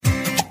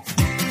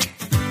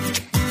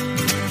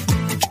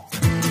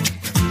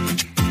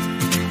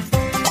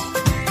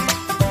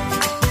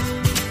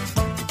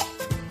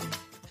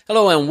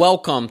Hello and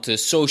welcome to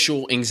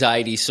Social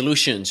Anxiety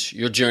Solutions,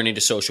 your journey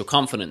to social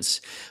confidence.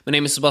 My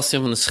name is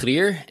Sebastian van der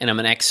Schrier and I'm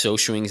an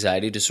ex-social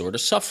anxiety disorder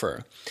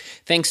sufferer.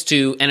 Thanks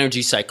to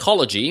energy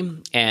psychology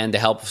and the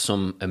help of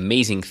some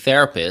amazing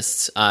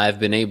therapists, I've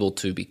been able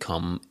to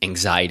become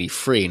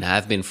anxiety-free, and I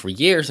have been for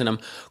years, and I'm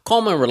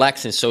calm and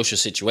relaxed in social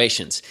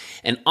situations.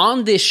 And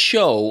on this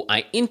show,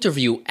 I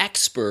interview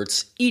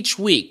experts each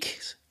week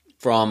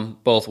from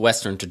both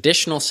Western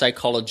traditional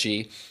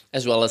psychology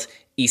as well as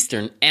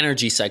Eastern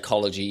energy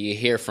psychology. You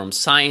hear from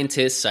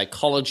scientists,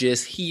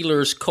 psychologists,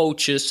 healers,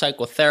 coaches,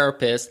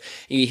 psychotherapists.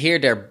 You hear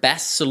their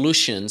best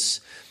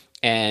solutions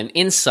and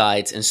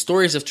insights and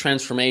stories of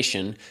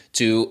transformation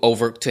to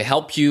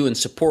help you and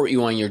support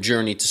you on your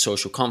journey to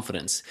social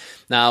confidence.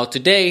 Now,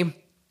 today,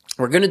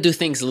 we're going to do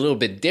things a little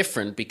bit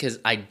different because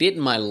I did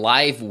my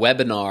live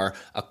webinar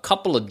a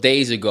couple of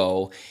days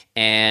ago,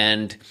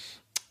 and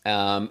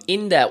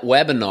in that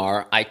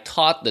webinar, I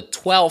taught the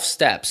 12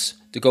 steps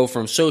to go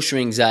from social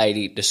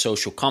anxiety to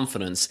social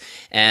confidence.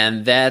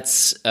 And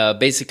that's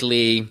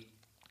basically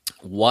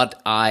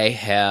what I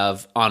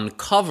have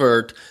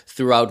uncovered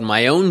throughout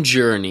my own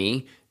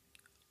journey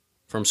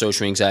from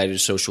social anxiety to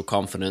social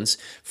confidence,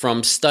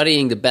 from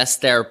studying the best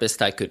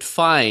therapist I could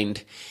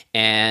find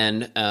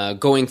and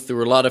going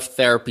through a lot of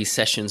therapy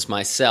sessions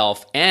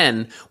myself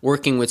and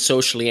working with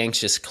socially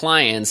anxious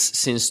clients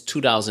since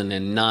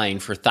 2009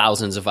 for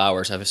thousands of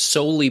hours. I've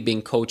solely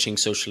been coaching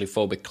socially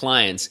phobic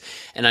clients.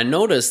 And I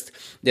noticed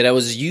that I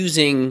was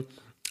using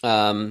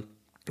the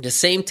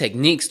same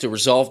techniques to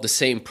resolve the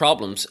same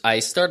problems. I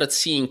started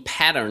seeing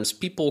patterns.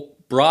 People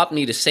brought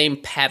me the same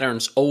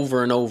patterns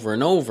over and over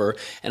and over,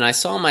 and I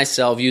saw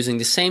myself using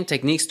the same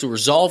techniques to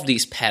resolve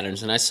these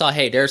patterns. And I saw,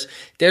 hey, there's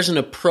an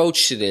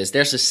approach to this.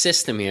 There's a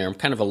system here. I'm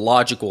kind of a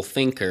logical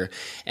thinker,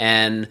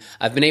 and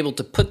I've been able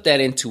to put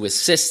that into a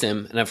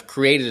system, and I've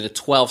created a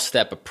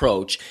 12-step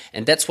approach,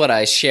 and that's what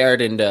I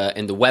shared in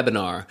the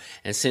webinar.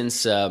 And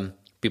since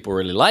people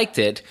really liked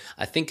it,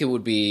 I think it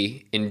would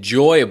be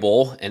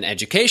enjoyable and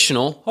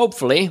educational,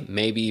 hopefully,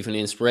 maybe even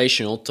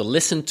inspirational, to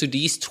listen to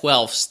these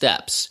 12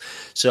 steps.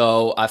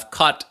 So I've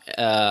cut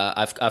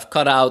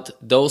out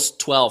those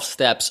 12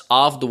 steps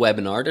of the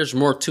webinar. There's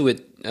more to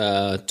it,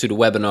 to the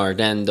webinar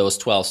than those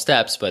 12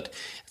 steps, but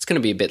it's going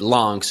to be a bit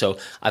long. So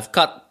I've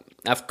cut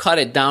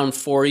it down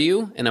for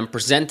you, and I'm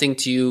presenting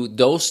to you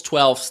those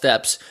 12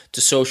 steps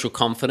to social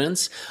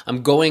confidence.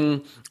 I'm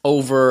going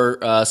over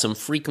some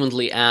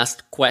frequently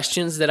asked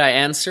questions that I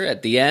answer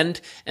at the end,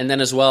 and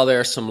then as well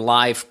there's some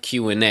live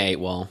Q&A,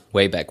 well,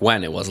 way back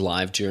when it was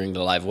live during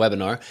the live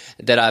webinar,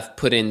 that I've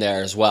put in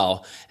there as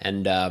well,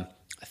 and I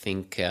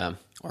think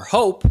or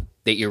hope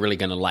that you're really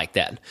going to like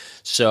that.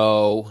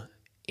 So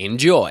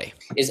enjoy.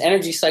 Is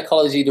energy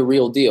psychology the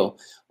real deal?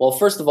 Well,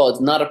 first of all,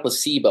 it's not a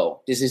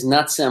placebo. This is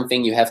not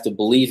something you have to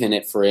believe in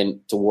it for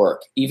it to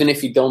work. Even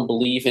if you don't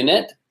believe in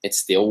it, it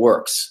still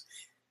works.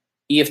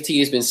 EFT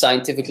has been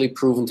scientifically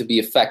proven to be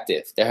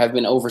effective. There have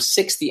been over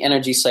 60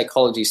 energy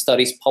psychology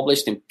studies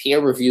published in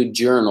peer-reviewed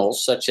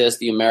journals, such as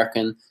the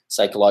American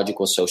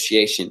Psychological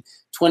Association.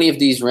 20 of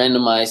these were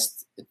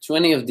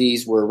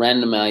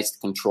randomized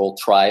controlled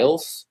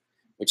trials,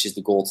 which is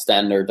the gold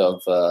standard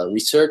of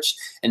research.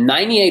 And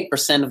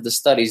 98% of the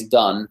studies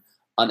done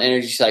on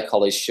energy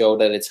psychology show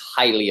that it's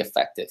highly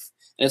effective.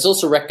 And it's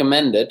also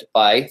recommended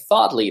by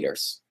thought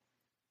leaders.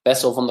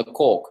 Bessel van der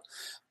Kolk,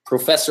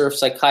 professor of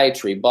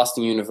psychiatry,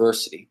 Boston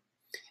University.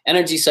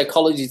 Energy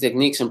psychology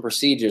techniques and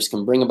procedures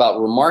can bring about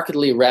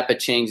remarkably rapid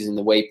changes in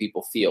the way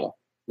people feel.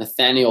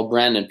 Nathaniel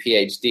Brandon,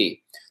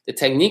 PhD. The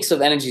techniques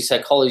of energy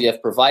psychology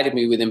have provided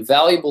me with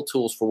invaluable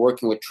tools for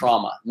working with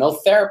trauma. No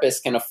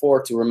therapist can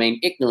afford to remain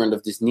ignorant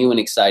of this new and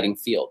exciting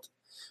field.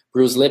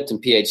 Bruce Lipton,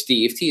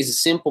 PhD. EFT is a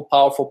simple,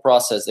 powerful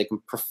process that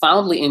can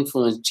profoundly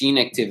influence gene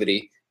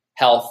activity,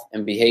 health,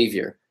 and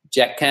behavior.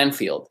 Jack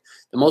Canfield.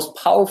 The most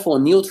powerful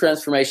and new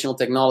transformational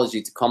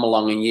technology to come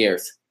along in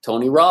years.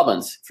 Tony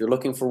Robbins. If you're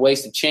looking for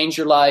ways to change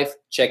your life,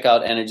 check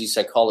out energy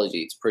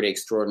psychology. It's pretty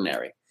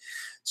extraordinary.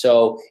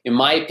 So, in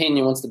my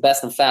opinion, what's the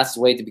best and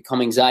fastest way to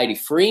become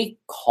anxiety-free,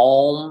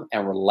 calm,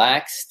 and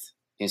relaxed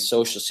in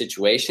social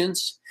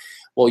situations?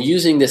 Well,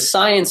 using the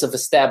science of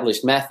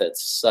established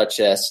methods, such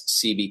as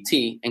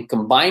CBT, and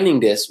combining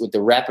this with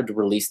the rapid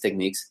release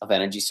techniques of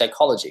energy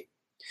psychology.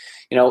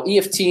 You know,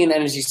 EFT and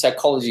energy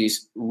psychology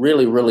is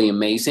really, really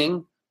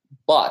amazing.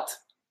 But,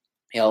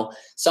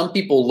 some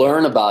people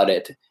learn about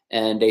it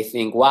and they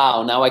think,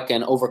 wow, now I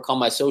can overcome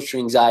my social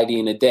anxiety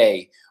in a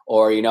day.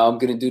 Or, I'm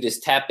going to do this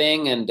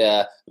tapping and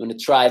I'm going to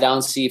try it out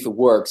and see if it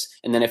works.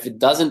 And then if it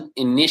doesn't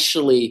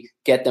initially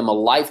get them a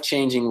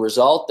life-changing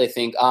result, they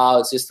think, oh,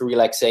 it's just a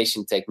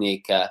relaxation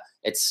technique.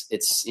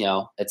 It's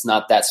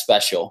not that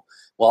special.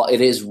 Well,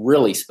 it is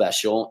really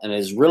special, and it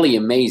is really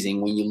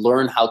amazing when you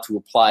learn how to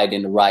apply it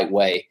in the right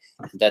way.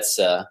 That's,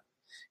 the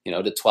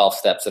 12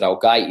 steps that I'll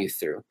guide you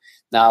through.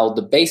 Now,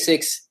 the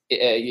basics,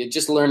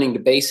 just learning the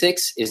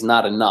basics is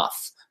not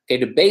enough. Okay,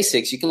 the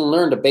basics, you can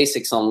learn the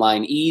basics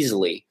online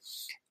easily.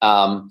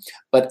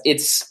 But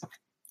it's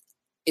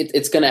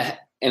going to,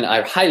 and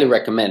I highly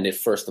recommend it,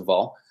 first of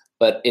all,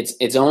 but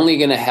it's only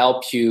going to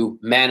help you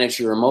manage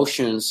your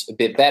emotions a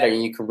bit better,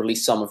 and you can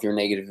release some of your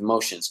negative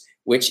emotions,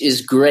 which is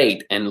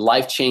great and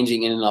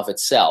life-changing in and of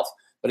itself.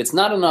 But it's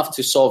not enough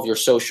to solve your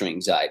social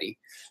anxiety,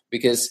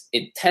 because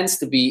it tends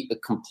to be a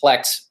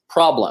complex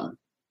problem.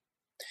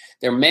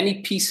 There are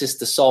many pieces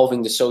to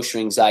solving the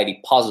social anxiety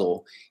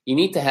puzzle. You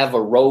need to have a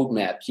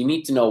roadmap. You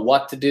need to know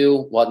what to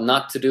do, what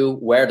not to do,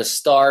 where to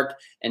start,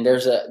 and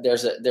there's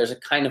a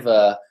kind of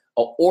a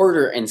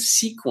order and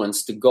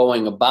sequence to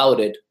going about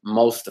it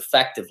most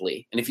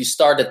effectively. And if you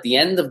start at the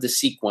end of the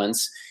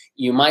sequence,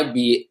 you might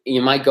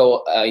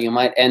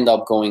end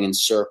up going in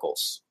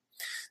circles.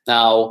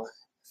 Now,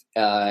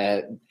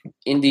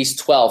 in these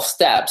 12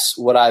 steps,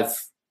 what I've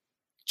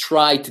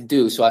tried to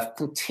do, so I've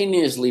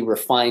continuously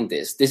refined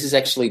this. This is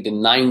actually the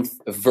 9th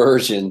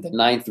version, the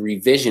 9th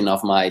revision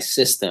of my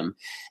system,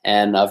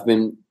 and I've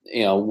been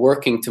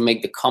working to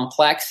make the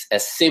complex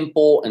as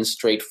simple and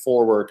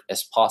straightforward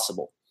as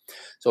possible.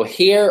 So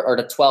here are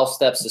the 12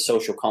 steps to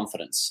social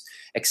confidence.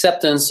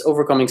 Acceptance,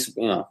 overcoming,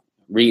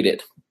 read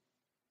it.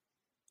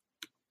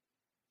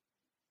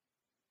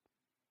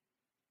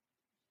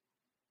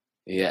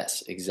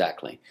 Yes,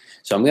 exactly.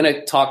 So I'm going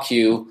to talk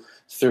you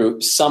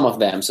through some of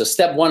them. So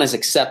step 1 is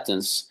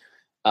acceptance.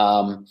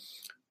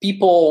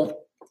 People,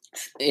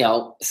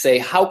 say,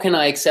 how can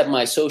I accept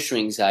my social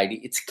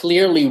anxiety? It's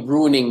clearly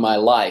ruining my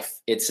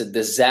life. It's a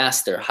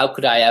disaster. How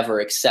could I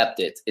ever accept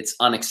it? It's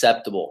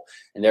unacceptable.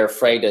 And they're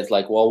afraid that,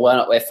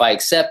 if I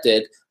accept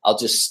it, I'll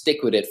just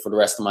stick with it for the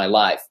rest of my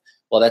life.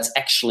 Well, that's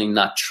actually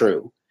not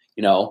true.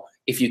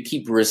 If you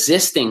keep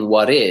resisting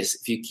what is,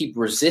 if you keep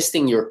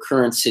resisting your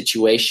current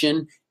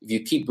situation, if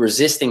you keep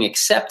resisting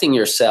accepting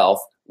yourself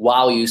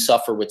while you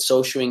suffer with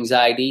social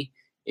anxiety,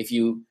 if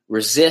you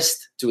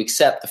resist to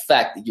accept the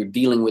fact that you're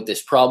dealing with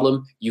this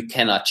problem, you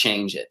cannot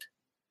change it.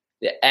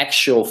 The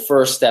actual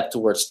first step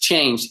towards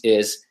change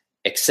is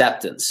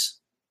acceptance.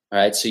 All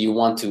right, so you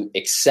want to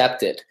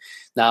accept it.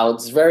 Now,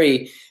 it's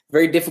very,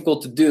 very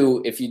difficult to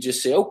do if you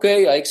just say,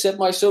 okay, I accept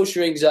my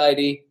social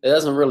anxiety. It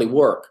doesn't really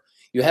work.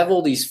 You have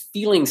all these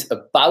feelings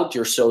about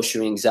your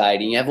social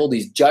anxiety. You have all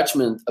these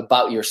judgments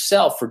about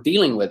yourself for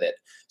dealing with it.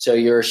 So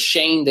you're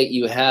ashamed that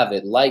you have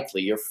it,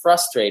 likely. You're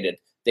frustrated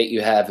that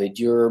you have it.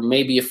 You're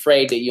maybe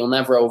afraid that you'll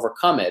never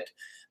overcome it.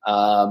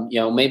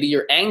 Maybe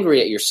you're angry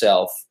at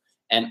yourself.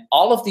 And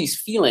all of these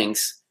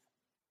feelings,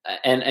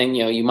 and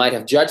you might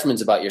have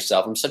judgments about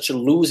yourself. I'm such a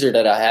loser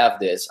that I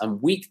have this.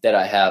 I'm weak that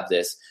I have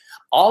this.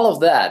 All of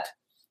that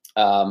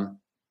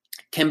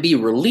can be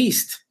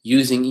released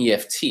using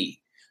EFT.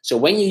 So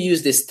when you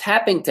use this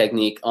tapping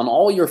technique on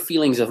all your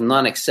feelings of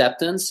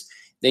non-acceptance,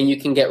 then you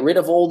can get rid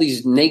of all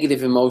these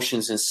negative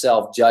emotions and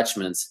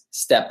self-judgments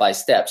step by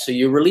step. So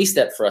you release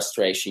that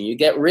frustration. You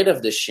get rid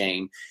of the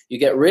shame. You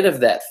get rid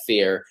of that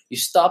fear. You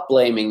stop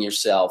blaming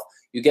yourself.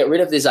 You get rid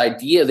of this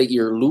idea that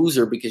you're a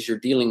loser because you're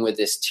dealing with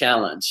this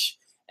challenge.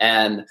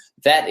 And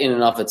that in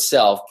and of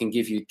itself can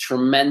give you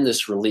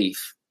tremendous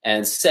relief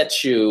and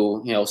start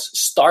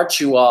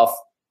you off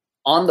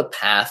on the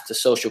path to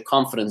social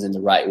confidence in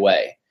the right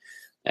way.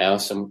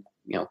 Some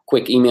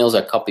quick emails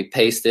I copy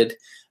pasted.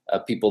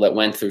 People that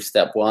went through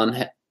step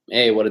 1.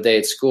 Hey, what a day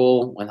at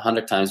school. Went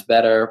 100 times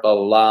better. Blah,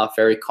 blah, blah.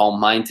 Very calm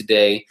mind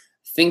today.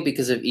 Think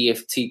because of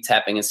EFT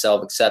tapping and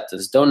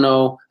self-acceptance. Don't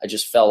know. I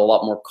just felt a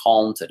lot more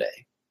calm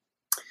today.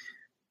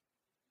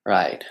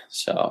 Right.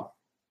 So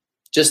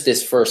just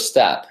this first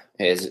step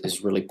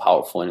is really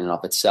powerful in and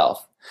of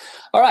itself.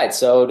 All right.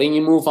 So then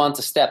you move on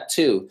to step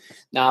 2.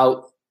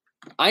 Now,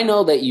 I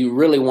know that you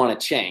really want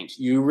to change.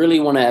 You really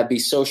want to be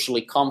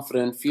socially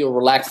confident, feel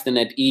relaxed and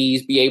at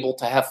ease, be able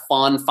to have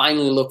fun,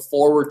 finally look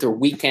forward to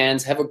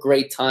weekends, have a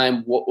great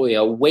time,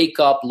 wake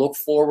up, look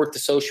forward to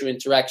social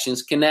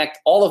interactions, connect,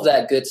 all of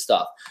that good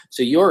stuff.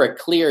 So you're a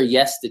clear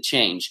yes to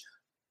change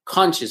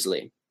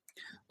consciously.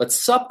 But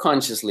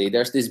subconsciously,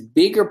 there's this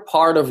bigger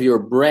part of your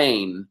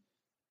brain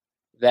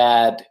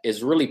that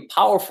is really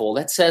powerful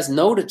that says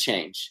no to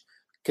change.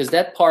 Because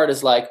that part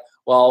is like,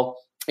 well,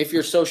 if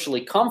you're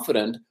socially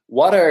confident,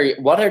 what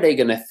are they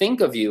going to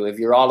think of you if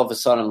you're all of a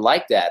sudden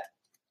like that?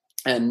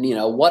 And,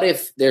 what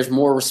if there's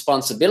more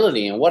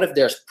responsibility? And what if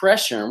there's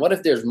pressure? And what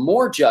if there's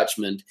more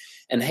judgment?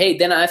 And, hey,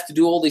 then I have to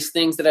do all these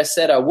things that I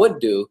said I would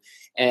do.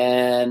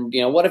 And,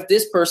 what if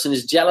this person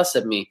is jealous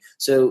of me?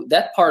 So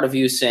that part of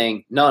you is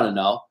saying,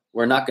 no,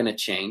 we're not going to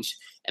change.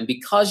 And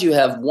because you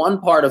have one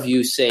part of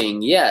you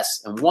saying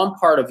yes and one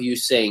part of you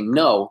saying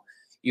no,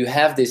 you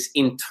have this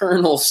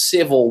internal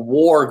civil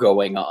war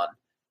going on,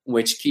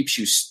 which keeps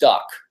you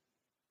stuck.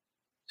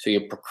 So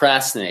you're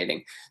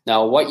procrastinating.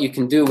 Now, what you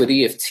can do with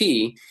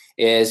EFT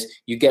is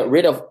you get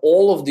rid of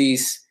all of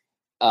these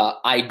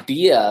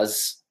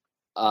ideas,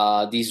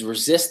 these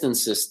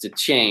resistances to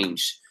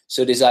change.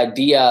 So this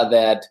idea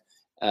that,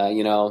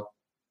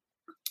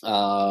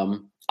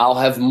 I'll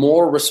have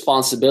more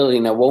responsibility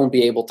and I won't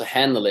be able to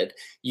handle it.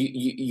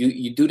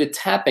 You do the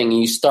tapping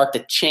and you start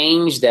to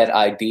change that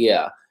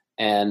idea.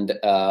 And,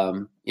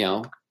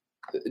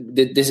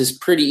 this is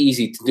pretty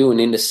easy to do.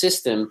 And in the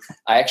system,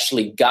 I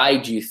actually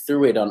guide you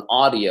through it on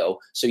audio.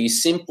 So you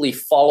simply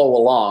follow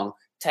along,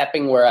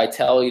 tapping where I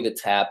tell you to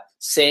tap,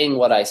 saying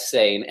what I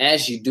say. And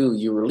as you do,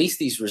 you release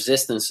these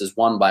resistances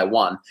one by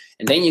one.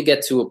 And then you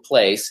get to a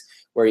place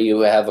where you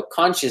have a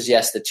conscious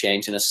yes to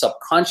change and a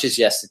subconscious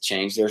yes to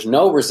change. There's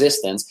no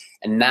resistance,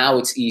 and now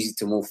it's easy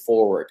to move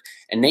forward.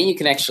 And then you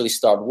can actually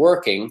start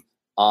working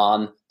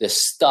on the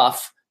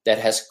stuff that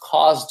has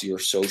caused your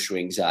social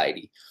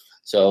anxiety.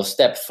 So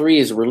step 3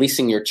 is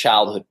releasing your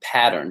childhood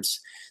patterns.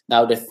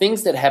 Now, the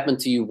things that happen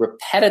to you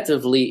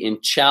repetitively in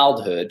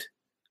childhood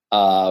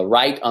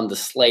write on the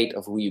slate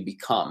of who you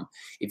become.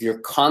 If you're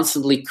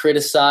constantly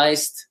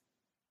criticized,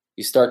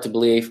 you start to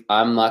believe,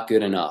 I'm not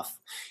good enough.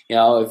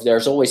 If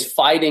there's always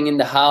fighting in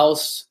the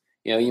house,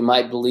 you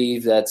might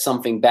believe that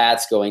something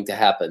bad's going to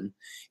happen.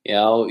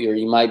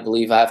 You might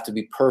believe I have to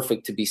be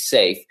perfect to be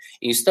safe.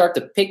 And you start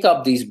to pick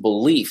up these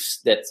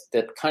beliefs that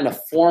kind of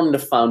form the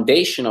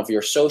foundation of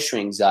your social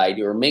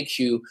anxiety or makes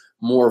you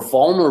more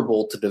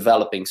vulnerable to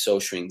developing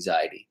social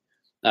anxiety.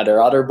 Now, there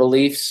are other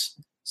beliefs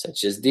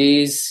such as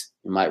these.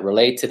 You might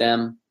relate to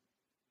them.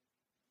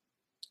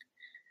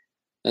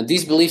 And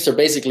these beliefs are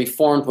basically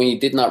formed when you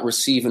did not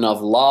receive enough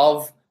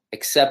love,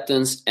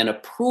 acceptance, and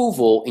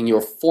approval in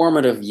your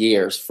formative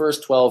years,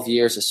 first 12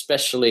 years,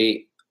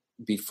 especially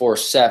before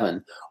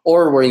 7,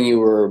 or when you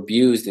were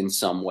abused in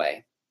some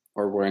way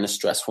or were in a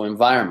stressful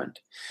environment.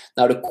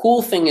 Now, the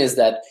cool thing is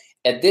that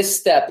at this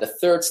step, the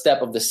third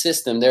step of the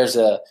system, there's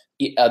a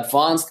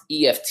advanced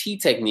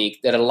EFT technique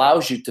that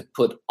allows you to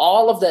put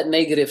all of that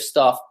negative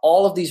stuff,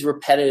 all of these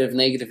repetitive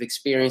negative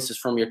experiences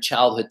from your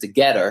childhood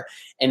together,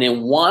 and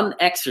in one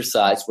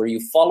exercise where you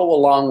follow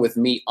along with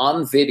me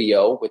on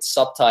video with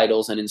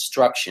subtitles and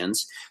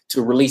instructions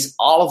to release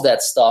all of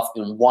that stuff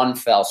in one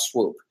fell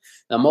swoop.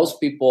 Now, most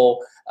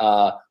people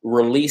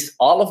release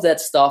all of that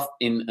stuff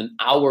in an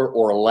hour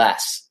or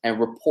less and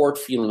report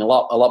feeling a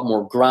lot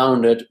more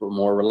grounded, or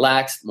more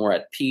relaxed, more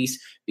at peace,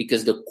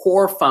 because the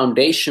core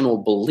foundational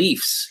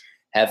beliefs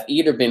have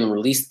either been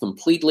released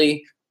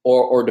completely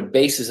or the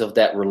basis of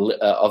that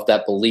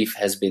belief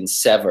has been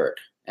severed.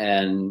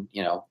 And,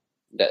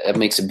 that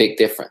makes a big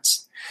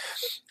difference.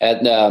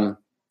 And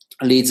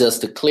leads us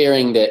to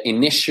clearing the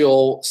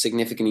initial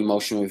significant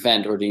emotional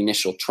event or the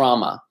initial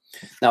trauma.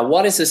 Now,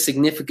 what is a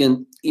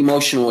significant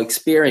emotional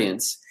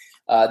experience?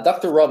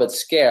 Dr. Robert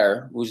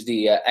Scare, who's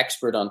the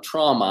expert on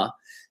trauma,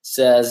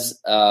 says,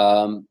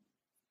 by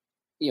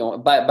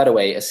the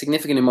way, a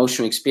significant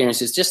emotional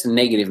experience is just a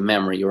negative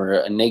memory or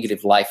a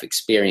negative life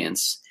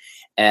experience.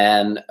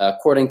 And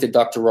according to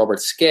Dr.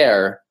 Robert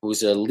Scare,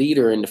 who's a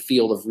leader in the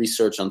field of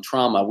research on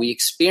trauma, we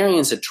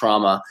experience a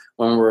trauma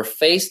when we're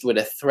faced with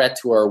a threat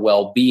to our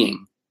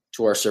well-being,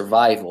 to our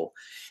survival.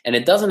 And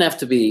it doesn't have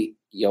to be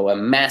a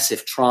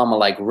massive trauma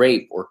like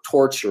rape or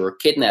torture or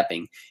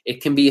kidnapping.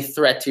 It can be a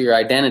threat to your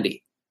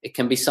identity. It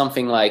can be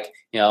something like,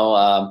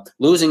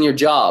 losing your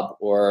job,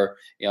 or,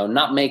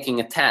 not making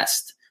a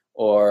test,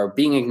 or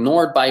being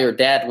ignored by your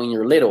dad when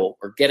you're little,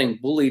 or getting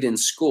bullied in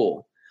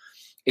school.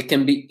 It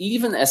can be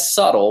even as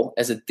subtle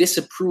as a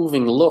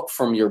disapproving look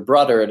from your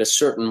brother at a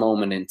certain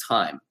moment in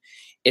time.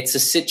 It's a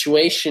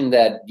situation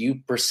that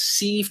you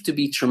perceive to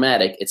be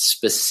traumatic. It's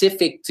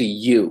specific to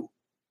you.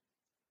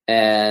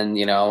 And,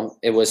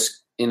 it was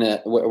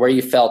where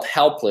you felt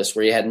helpless,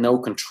 where you had no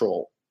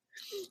control.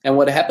 And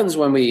what happens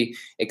when we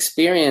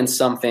experience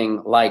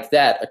something like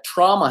that, a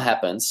trauma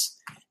happens,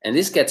 and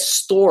this gets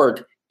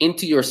stored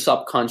into your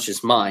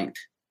subconscious mind.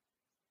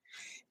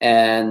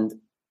 And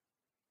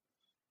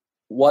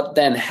what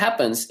then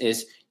happens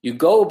is you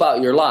go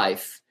about your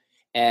life,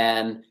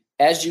 and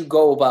as you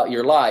go about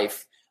your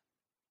life,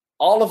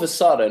 all of a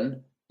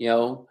sudden,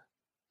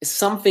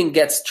 something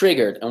gets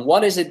triggered. And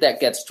what is it that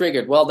gets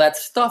triggered? Well, that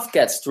stuff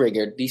gets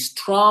triggered. These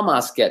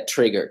traumas get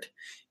triggered.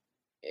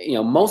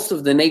 Most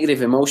of the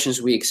negative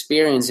emotions we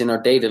experience in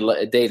our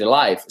day-to-day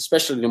life,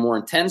 especially the more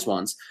intense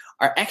ones,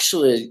 are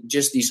actually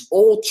just these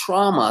old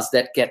traumas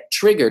that get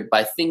triggered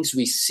by things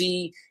we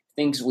see,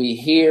 things we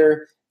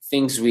hear,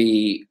 things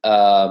we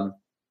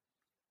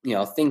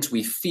things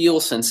we feel,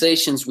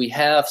 sensations we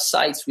have,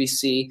 sights we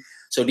see.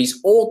 So these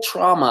old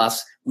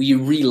traumas, we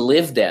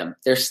relive them.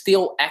 They're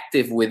still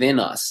active within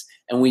us.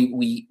 And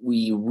we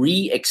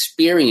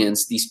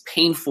re-experience these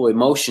painful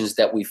emotions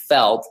that we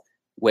felt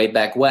way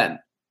back when.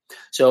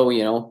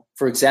 So,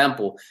 for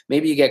example,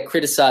 maybe you get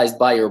criticized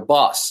by your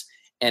boss,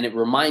 and it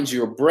reminds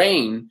your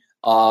brain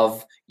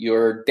of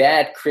your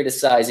dad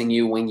criticizing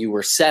you when you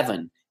were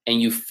 7,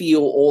 and you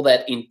feel all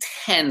that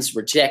intense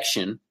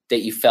rejection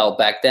that you felt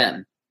back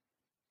then.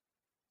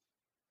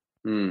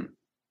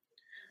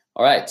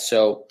 All right,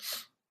 so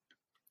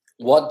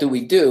what do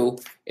we do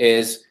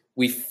is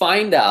we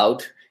find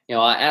out,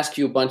 I ask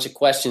you a bunch of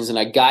questions and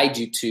I guide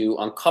you to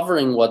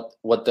uncovering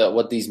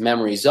what these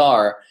memories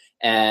are,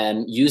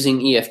 and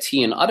using EFT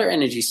and other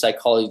energy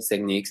psychology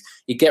techniques,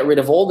 you get rid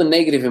of all the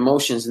negative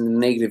emotions and the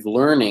negative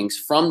learnings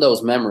from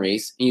those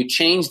memories, and you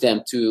change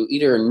them to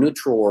either a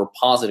neutral or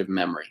positive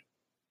memory.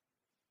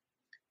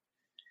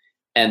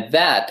 And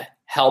that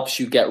helps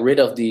you get rid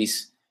of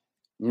these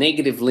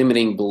negative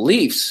limiting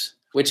beliefs,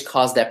 which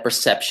cause that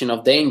perception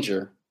of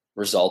danger,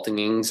 resulting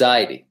in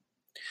anxiety.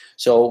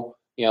 So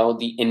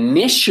The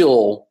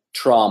initial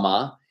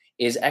trauma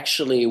is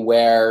actually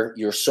where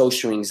your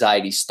social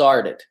anxiety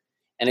started.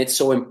 And it's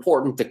so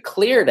important to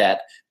clear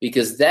that,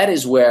 because that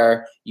is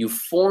where you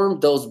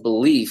formed those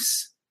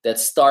beliefs that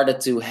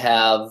started to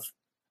have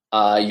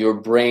your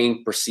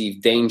brain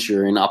perceive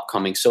danger in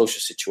upcoming social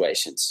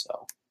situations.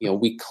 So,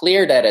 we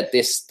clear that at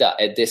this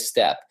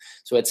step.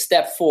 So at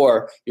step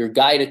 4, you're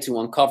guided to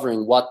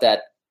uncovering what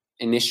that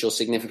initial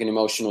significant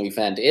emotional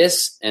event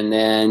is, and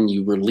then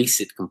you release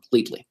it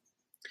completely.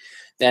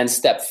 Then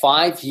step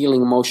 5,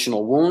 healing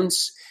emotional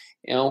wounds.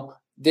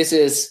 This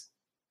is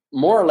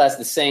more or less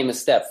the same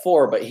as step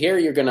 4, but here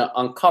you're going to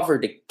uncover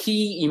the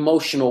key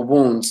emotional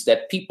wounds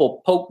that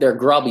people poke their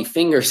grubby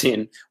fingers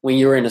in when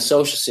you're in a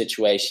social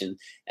situation.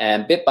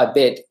 And bit by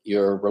bit,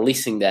 you're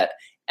releasing that.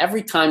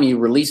 Every time you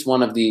release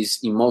one of these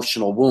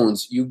emotional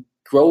wounds, you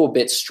grow a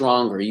bit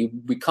stronger. You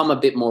become a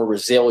bit more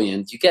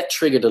resilient. You get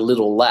triggered a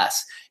little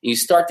less. And you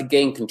start to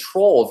gain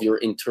control of your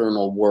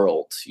internal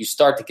world. You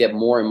start to get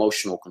more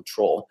emotional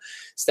control.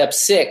 Step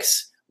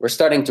 6, we're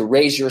starting to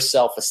raise your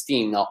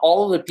self-esteem. Now,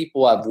 all of the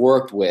people I've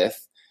worked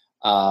with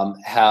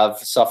have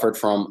suffered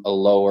from a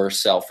lower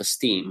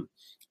self-esteem.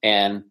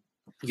 And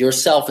your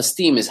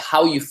self-esteem is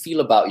how you feel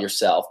about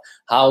yourself,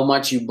 how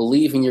much you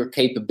believe in your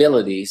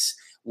capabilities,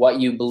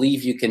 what you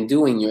believe you can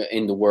do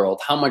in the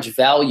world, how much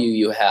value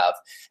you have.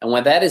 And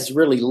when that is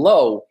really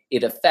low,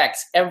 it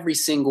affects every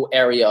single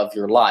area of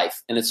your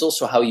life. And it's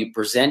also how you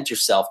present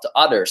yourself to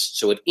others.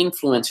 So it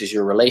influences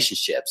your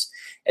relationships.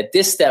 At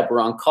this step, we're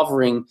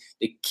uncovering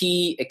the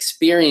key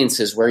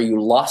experiences where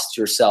you lost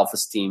your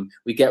self-esteem.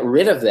 We get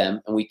rid of them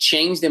and we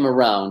change them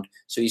around,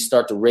 so you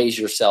start to raise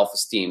your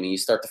self-esteem and you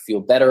start to feel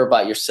better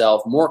about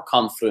yourself, more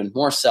confident,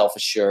 more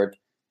self-assured,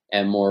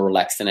 and more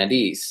relaxed and at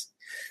ease.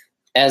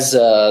 As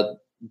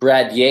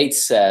Brad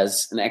Yates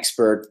says, an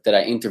expert that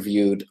I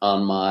interviewed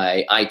on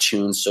my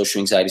iTunes Social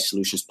Anxiety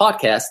Solutions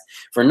podcast,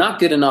 if we're not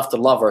good enough to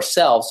love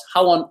ourselves,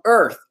 how on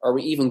earth are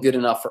we even good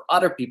enough for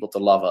other people to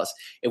love us?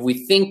 If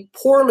we think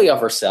poorly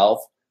of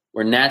ourselves,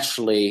 we're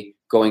naturally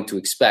going to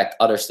expect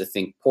others to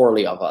think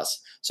poorly of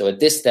us. So at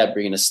this step,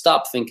 you're going to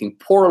stop thinking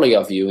poorly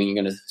of you and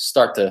you're going to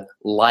start to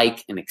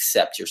like and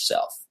accept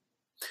yourself.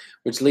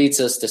 Which leads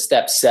us to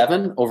step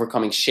 7,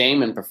 overcoming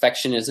shame and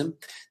perfectionism.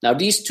 Now,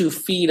 these two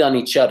feed on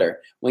each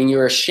other. When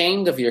you're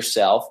ashamed of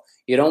yourself,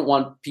 you don't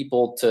want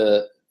people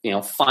to,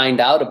 find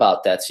out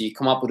about that. So you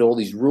come up with all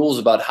these rules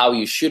about how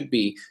you should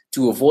be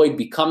to avoid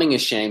becoming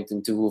ashamed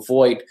and to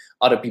avoid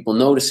other people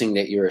noticing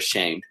that you're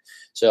ashamed.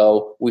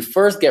 So we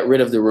first get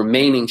rid of the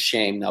remaining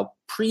shame. Now,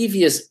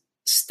 previous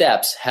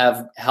steps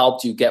have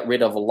helped you get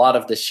rid of a lot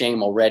of the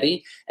shame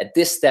already. At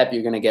this step,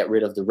 you're going to get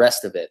rid of the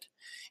rest of it.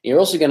 You're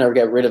also going to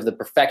get rid of the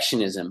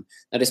perfectionism.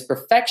 Now, this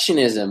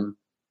perfectionism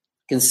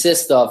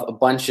consists of a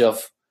bunch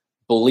of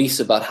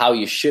beliefs about how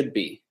you should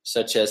be,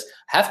 such as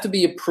have to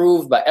be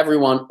approved by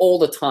everyone all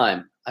the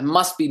time. I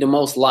must be the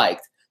most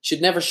liked.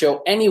 Should never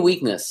show any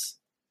weakness.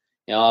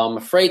 I'm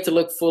afraid to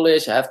look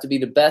foolish. I have to be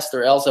the best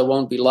or else I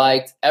won't be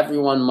liked.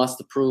 Everyone must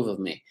approve of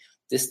me.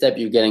 This step,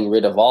 you're getting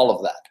rid of all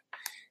of that.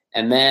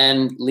 And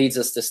then leads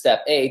us to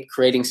step 8,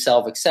 creating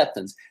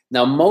self-acceptance.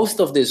 Now,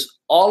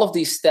 all of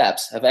these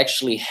steps have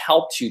actually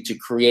helped you to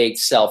create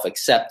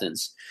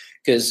self-acceptance,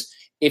 because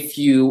if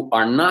you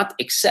are not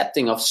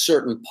accepting of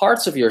certain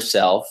parts of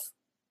yourself,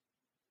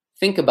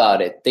 think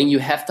about it, then you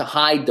have to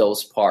hide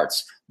those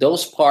parts.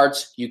 Those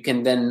parts you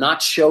can then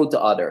not show to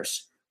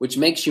others, which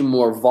makes you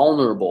more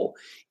vulnerable.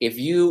 If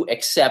you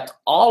accept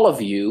all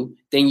of you,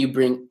 then you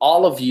bring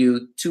all of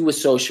you to a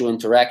social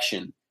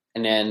interaction.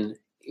 And then,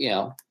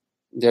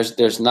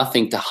 there's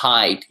nothing to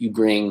hide.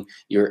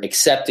 You're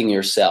accepting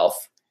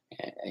yourself,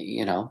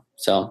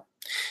 so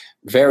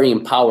very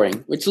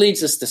empowering, which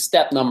leads us to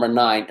step number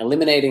 9,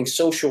 eliminating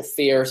social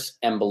fears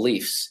and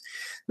beliefs.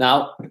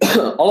 Now,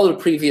 all of the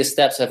previous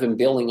steps have been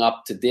building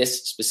up to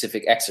this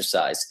specific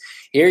exercise.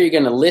 Here, you're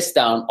going to list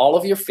down all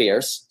of your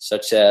fears,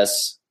 such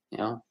as,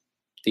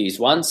 these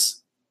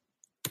ones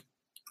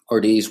or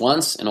these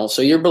ones, and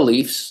also your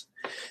beliefs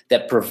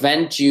that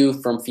prevent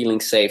you from feeling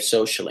safe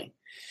socially.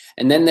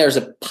 And then there's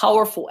a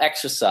powerful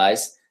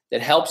exercise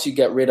that helps you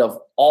get rid of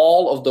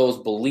all of those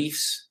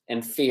beliefs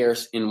and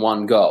fears in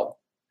one go.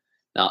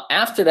 Now,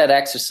 after that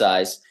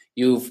exercise,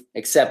 you've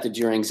accepted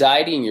your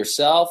anxiety in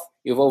yourself,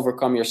 you've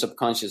overcome your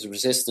subconscious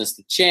resistance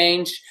to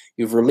change,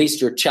 you've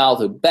released your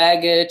childhood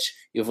baggage,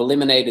 you've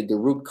eliminated the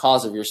root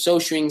cause of your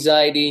social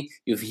anxiety,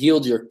 you've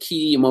healed your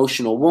key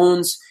emotional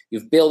wounds,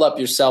 you've built up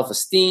your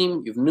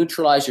self-esteem, you've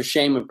neutralized your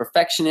shame and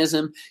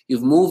perfectionism,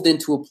 you've moved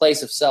into a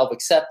place of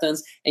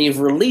self-acceptance, and you've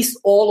released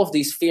all of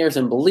these fears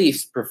and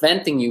beliefs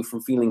preventing you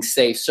from feeling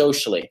safe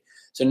socially.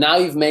 So now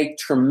you've made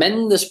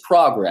tremendous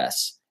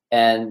progress,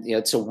 and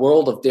it's a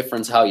world of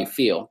difference how you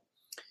feel.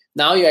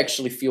 Now you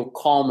actually feel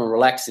calm and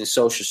relaxed in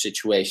social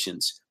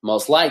situations,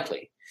 most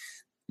likely.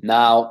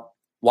 Now,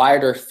 why are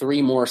there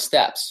 3 more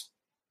steps?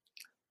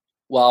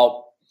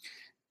 Well,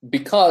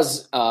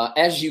 because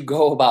as you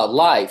go about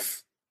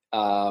life,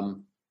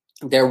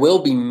 there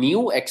will be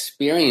new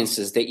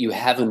experiences that you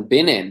haven't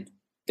been in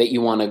that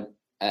you want to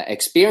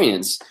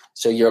experience.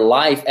 So your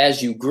life,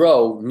 as you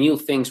grow, new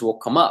things will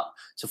come up.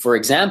 So for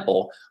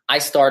example, I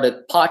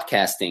started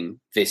podcasting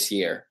this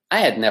year. I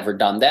had never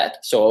done that.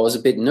 So I was a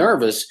bit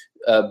nervous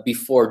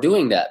before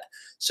doing that.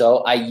 So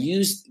I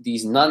used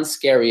these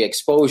non-scary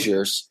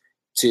exposures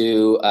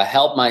to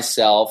help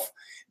myself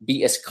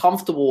be as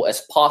comfortable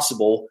as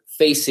possible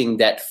facing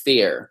that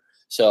fear.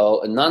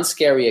 So a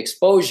non-scary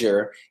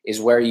exposure is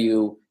where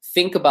you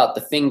think about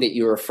the thing that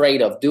you're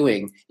afraid of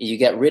doing, and you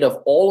get rid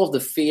of all of the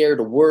fear,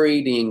 the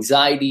worry, the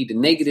anxiety, the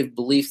negative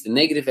beliefs, the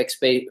negative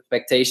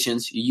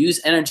expectations. You use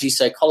energy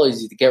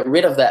psychology to get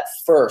rid of that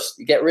first.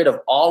 You get rid of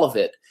all of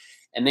it.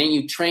 And then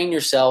you train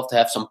yourself to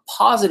have some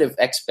positive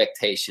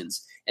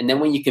expectations. And then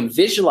when you can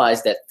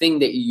visualize that thing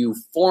that you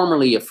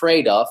formerly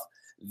afraid of,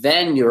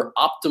 then you're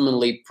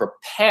optimally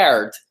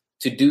prepared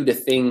to do the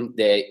thing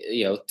that,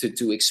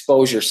 to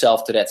expose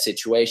yourself to that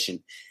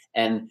situation.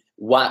 And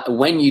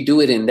when you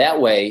do it in that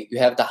way, you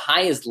have the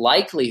highest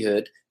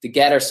likelihood to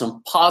gather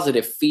some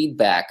positive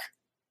feedback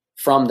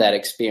from that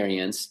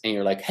experience. And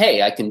you're like,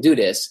 hey, I can do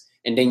this.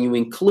 And then you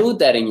include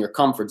that in your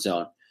comfort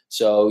zone.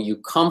 So you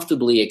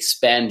comfortably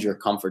expand your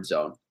comfort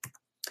zone.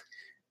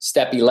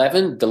 Step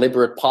 11,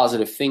 deliberate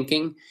positive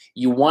thinking.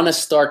 You want to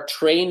start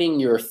training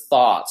your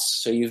thoughts.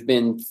 So you've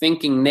been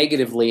thinking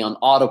negatively on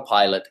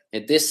autopilot.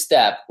 At this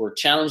step, we're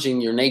challenging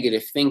your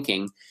negative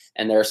thinking.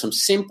 And there are some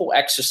simple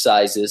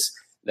exercises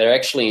that are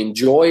actually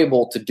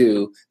enjoyable to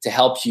do to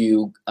help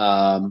you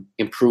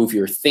improve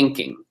your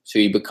thinking. So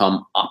you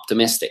become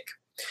optimistic.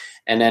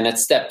 And then at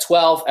step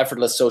 12,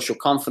 effortless social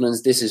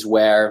confidence, this is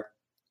where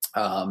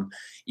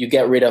you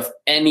get rid of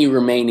any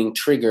remaining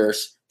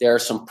triggers. There are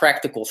some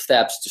practical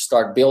steps to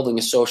start building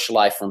a social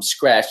life from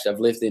scratch. I've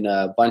lived in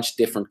a bunch of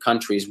different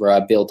countries where I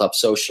built up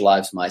social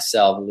lives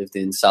myself. I lived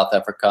in South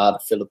Africa,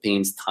 the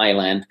Philippines,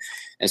 Thailand.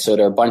 And so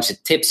there are a bunch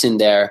of tips in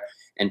there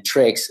and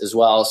tricks, as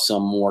well as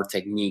some more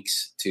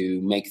techniques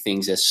to make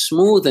things as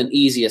smooth and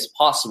easy as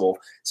possible.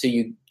 So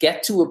you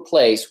get to a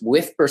place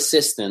with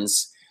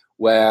persistence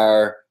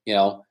where,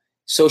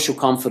 social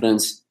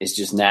confidence is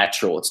just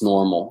natural. It's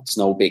normal. It's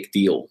no big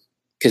deal.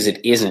 Because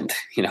it isn't,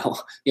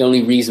 the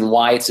only reason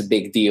why it's a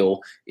big deal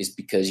is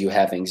because you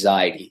have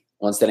anxiety.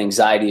 Once that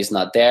anxiety is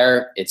not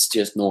there, it's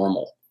just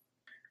normal.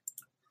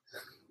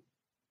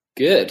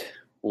 Good.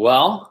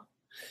 Well,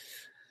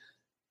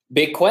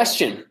 big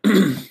question.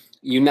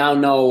 You now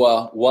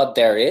know what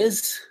there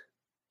is.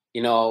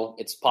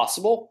 It's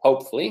possible,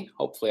 hopefully.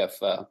 Hopefully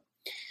I've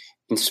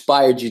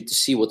inspired you to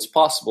see what's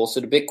possible. So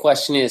the big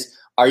question is,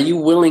 are you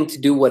willing to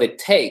do what it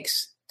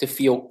takes to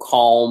feel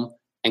calm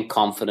and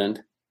confident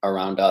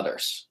around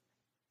others?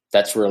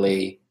 That's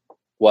really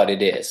what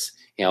it is.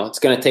 It's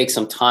going to take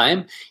some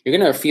time. You're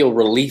going to feel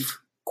relief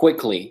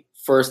quickly,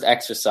 first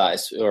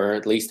exercise, or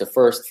at least the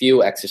first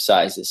few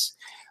exercises.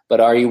 But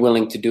are you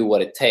willing to do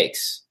what it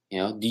takes?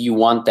 Do you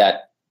want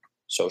that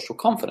social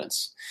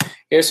confidence?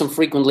 Here's some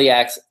frequently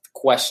asked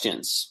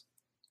questions.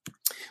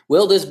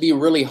 Will this be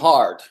really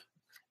hard?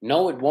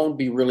 No, it won't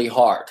be really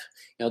hard.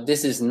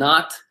 This is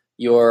not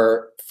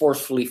your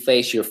forcefully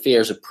face your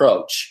fears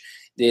approach.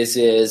 This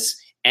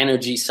is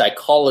energy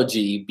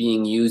psychology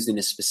being used in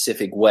a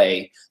specific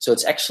way. So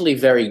it's actually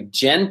very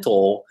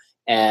gentle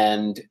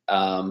and,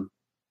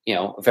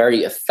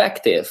 very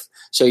effective.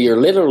 So you're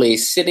literally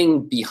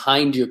sitting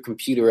behind your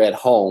computer at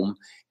home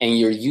and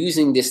you're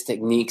using these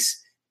techniques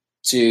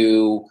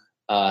to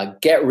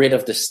get rid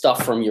of the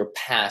stuff from your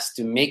past,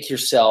 to make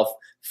yourself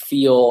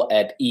feel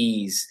at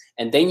ease.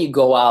 And then you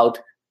go out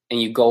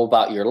and you go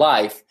about your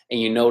life and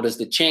you notice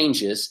the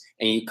changes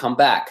and you come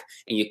back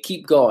and you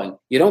keep going.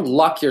 You don't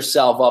lock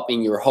yourself up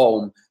in your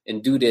home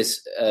and do this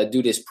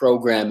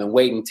program and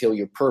wait until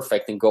you're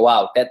perfect and go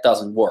out. That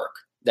doesn't work.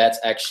 That's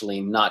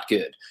actually not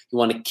good. You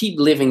want to keep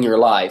living your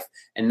life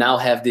and now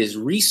have this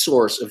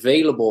resource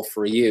available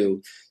for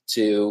you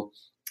to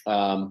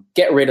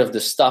get rid of the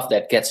stuff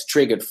that gets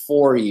triggered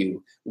for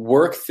you.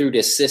 Work through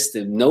this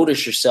system.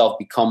 Notice yourself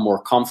become more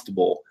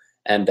comfortable,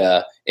 and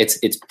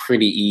it's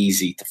pretty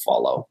easy to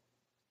follow.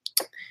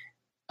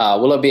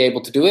 Will I be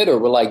able to do it, or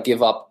will I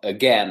give up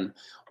again?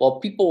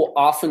 Well, people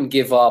often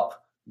give up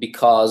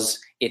because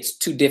it's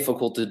too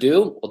difficult to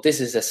do. Well, this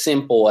is as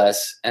simple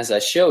as I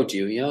showed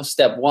you.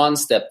 Step 1,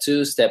 step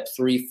 2, step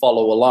 3,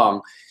 follow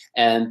along.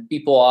 And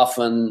people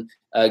often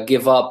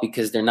give up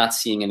because they're not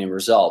seeing any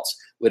results.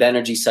 With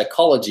energy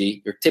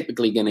psychology, you're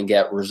typically going to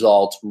get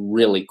results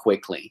really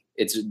quickly.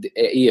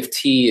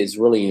 EFT is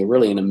really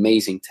an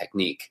amazing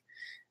technique.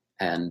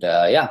 And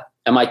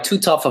am I too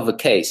tough of a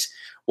case?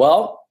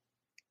 Well,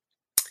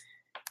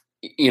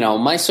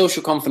 my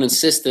social confidence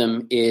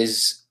system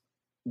is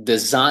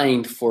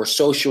designed for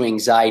social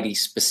anxiety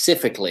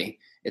specifically.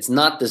 It's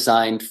not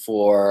designed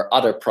for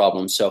other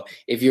problems. So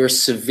if you're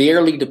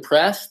severely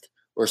depressed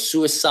or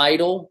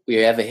suicidal, or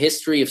you have a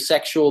history of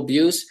sexual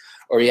abuse,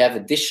 or you have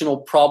additional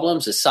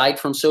problems aside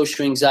from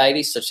social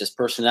anxiety, such as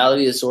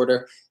personality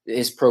disorder,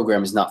 this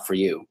program is not for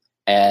you.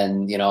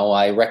 And,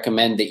 I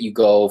recommend that you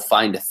go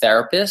find a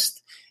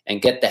therapist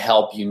and get the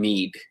help you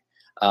need.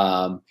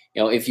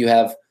 If you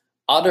have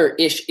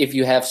if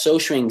you have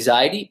social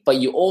anxiety, but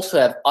you also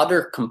have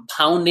other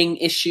compounding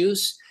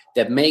issues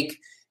that make,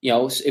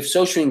 if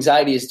social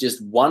anxiety is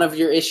just one of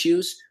your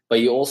issues, but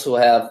you also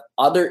have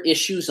other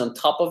issues on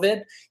top of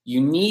it,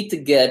 you need to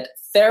get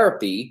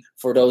therapy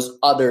for those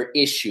other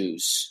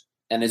issues.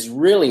 And it's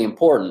really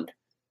important,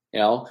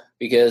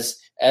 because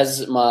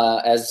as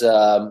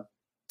one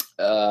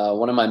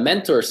of my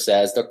mentors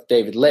says, Dr.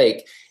 David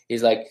Lake,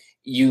 he's like,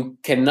 you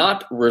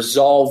cannot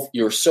resolve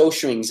your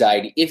social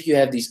anxiety if you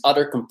have these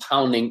other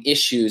compounding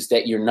issues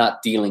that you're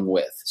not dealing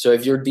with. So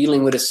if you're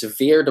dealing with a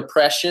severe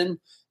depression,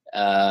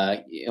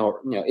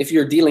 if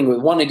you're dealing with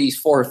one of these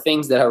 4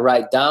 things that I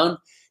write down,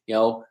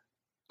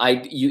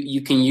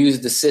 you can use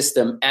the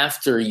system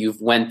after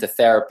you've went to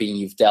therapy and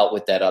you've dealt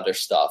with that other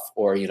stuff,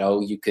 or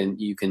you can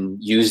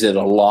use it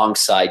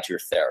alongside your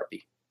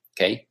therapy.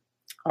 Okay,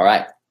 all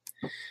right.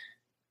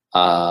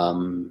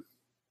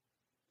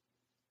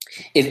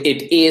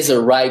 It is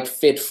a right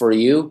fit for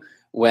you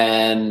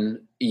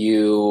when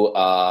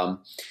you're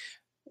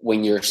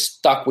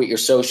stuck with your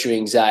social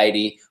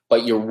anxiety,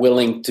 but you're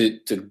willing to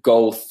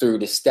go through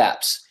the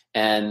steps.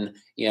 And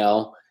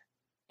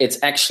it's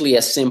actually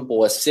as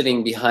simple as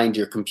sitting behind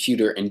your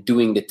computer and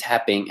doing the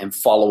tapping and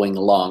following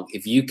along.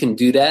 If you can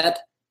do that,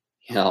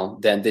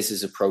 then this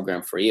is a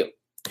program for you.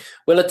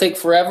 Will it take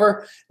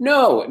forever?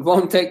 No, it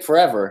won't take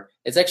forever.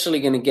 It's actually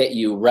going to get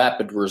you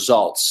rapid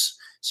results.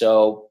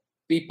 So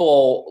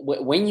people,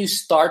 when you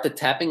start the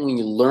tapping, when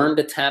you learn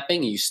the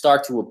tapping, and you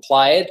start to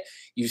apply it,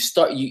 you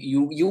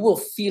will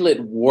feel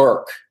it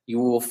work. You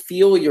will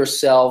feel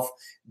yourself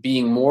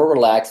being more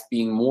relaxed,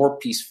 being more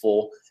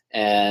peaceful,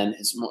 and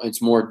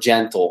it's more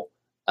gentle.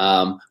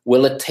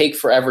 Will it take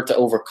forever to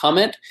overcome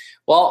it?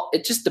 Well,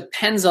 it just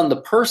depends on the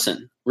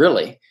person,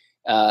 really.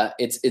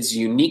 It's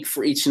unique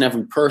for each and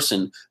every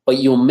person, but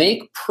you'll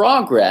make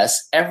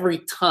progress every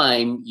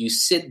time you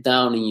sit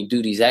down and you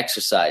do these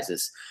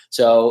exercises.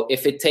 So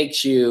if it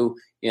takes you,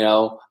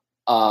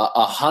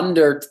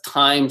 100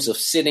 times of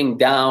sitting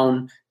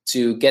down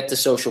to get the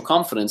social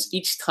confidence,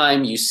 each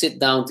time you sit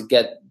down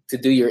to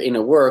do your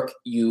inner work,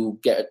 you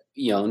get,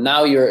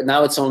 now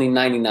it's only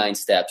 99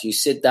 steps. You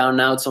sit down,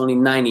 now it's only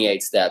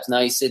 98 steps. Now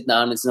you sit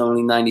down, it's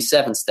only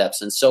 97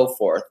 steps, and so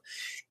forth.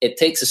 It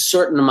takes a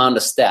certain amount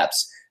of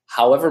steps.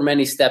 However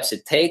many steps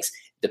it takes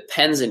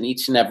depends on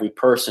each and every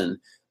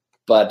person.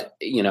 But,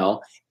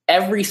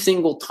 every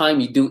single time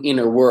you do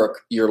inner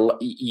work,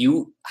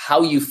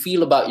 how you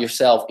feel about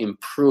yourself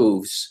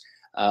improves.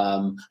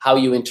 How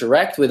you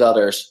interact with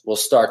others will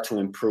start to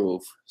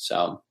improve.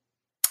 So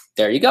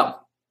there you go.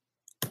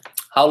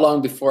 How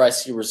long before I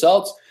see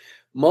results?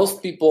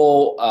 Most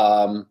people,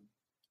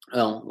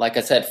 like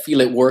I said,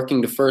 feel it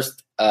working the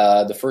first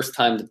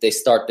time that they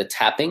start the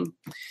tapping.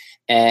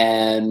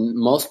 And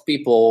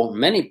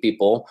many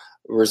people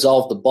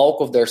resolve the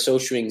bulk of their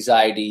social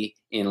anxiety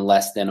in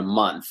less than a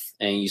month.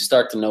 And you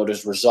start to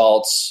notice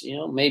results,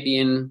 maybe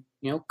in,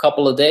 a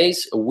couple of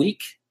days, a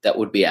week. That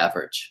would be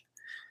average.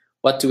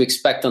 What to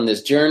expect on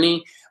this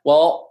journey?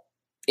 Well,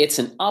 it's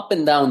an up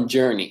and down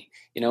journey.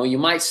 You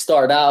might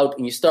start out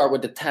and you start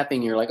with the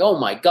tapping. You're like, oh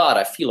my God,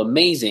 I feel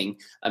amazing.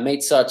 I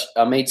made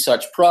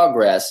such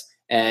progress.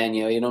 And,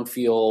 you don't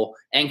feel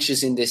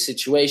anxious in this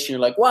situation. You're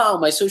like, wow,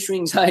 my social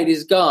anxiety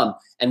is gone.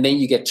 And then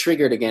you get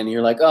triggered again. And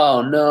you're like,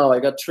 oh, no, I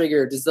got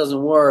triggered. This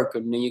doesn't work.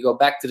 And then you go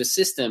back to the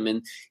system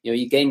and,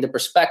 you gain the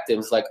perspective.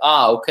 It's like,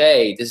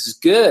 okay, this is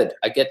good.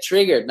 I get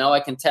triggered. Now I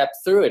can tap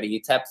through it. And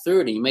you tap through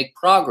it and you make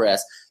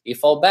progress. You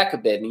fall back a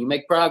bit and you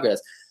make progress.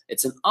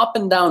 It's an up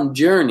and down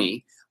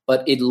journey,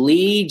 but it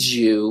leads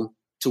you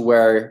to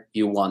where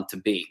you want to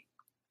be.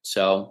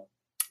 So,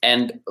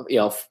 and,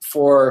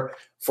 for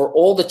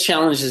all the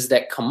challenges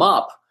that come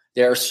up,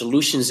 there are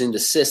solutions in the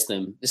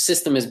system. The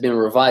system has been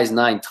revised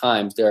 9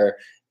 times. There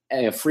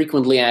are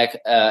frequently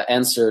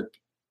answered.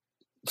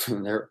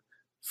 There are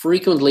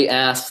frequently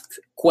asked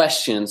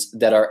questions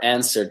that are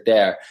answered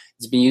there.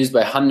 It's been used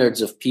by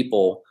hundreds of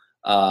people.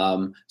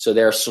 So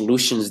there are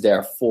solutions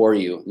there for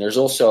you. And there's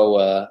also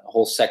a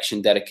whole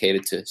section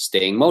dedicated to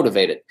staying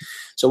motivated.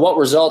 So what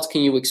results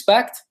can you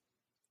expect?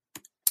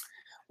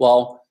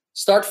 Well,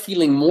 start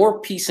feeling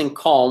more peace and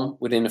calm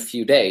within a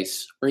few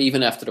days, or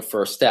even after the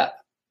first step.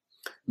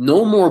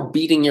 No more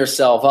beating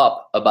yourself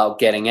up about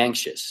getting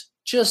anxious.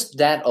 Just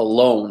that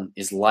alone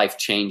is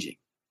life-changing.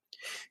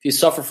 If you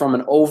suffer from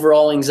an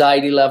overall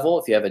anxiety level,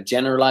 if you have a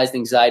generalized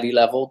anxiety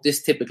level,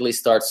 this typically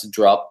starts to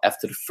drop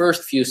after the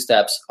first few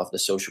steps of the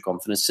social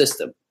confidence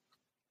system.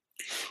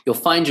 You'll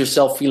find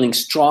yourself feeling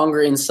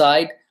stronger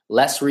inside,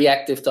 less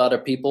reactive to other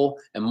people,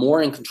 and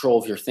more in control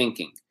of your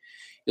thinking.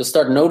 You'll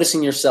start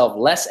noticing yourself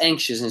less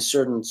anxious in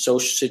certain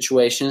social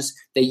situations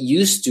that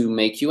used to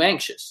make you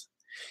anxious.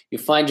 You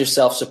find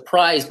yourself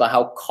surprised by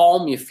how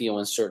calm you feel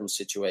in certain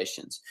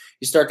situations.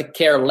 You start to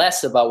care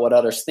less about what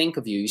others think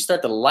of you. You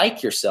start to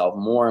like yourself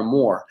more and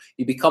more.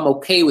 You become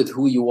okay with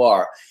who you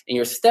are. And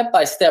you're step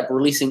by step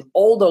releasing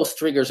all those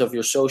triggers of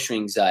your social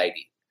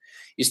anxiety.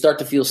 You start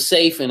to feel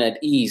safe and at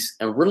ease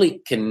and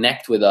really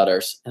connect with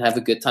others and have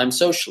a good time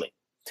socially.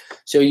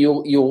 So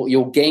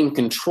you'll gain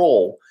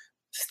control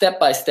step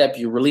by step,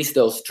 you release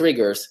those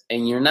triggers,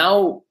 and you're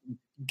now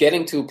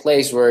getting to a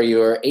place where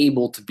you're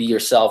able to be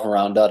yourself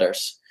around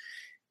others.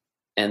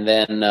 And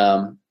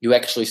then you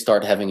actually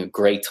start having a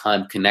great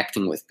time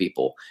connecting with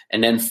people,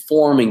 and then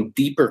forming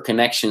deeper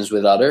connections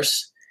with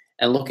others,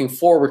 and looking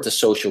forward to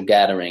social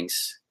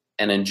gatherings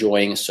and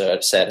enjoying a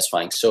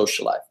satisfying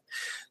social life.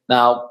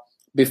 Now,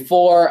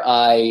 before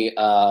I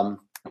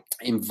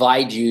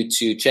invite you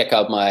to check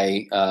out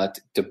my,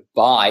 to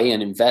buy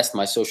and invest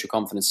my social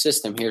confidence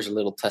system, here's a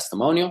little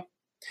testimonial.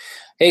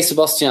 Hey,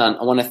 Sebastian,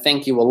 I want to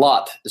thank you a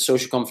lot. The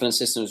social confidence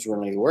system is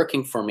really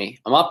working for me.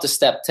 I'm up to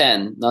step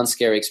 10,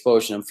 non-scary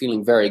exposure. I'm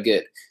feeling very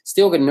good.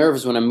 Still get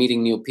nervous when I'm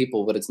meeting new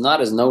people, but it's not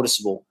as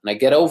noticeable. And I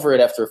get over it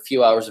after a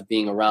few hours of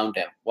being around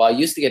them. While I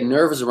used to get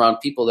nervous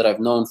around people that I've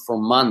known for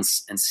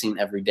months and seen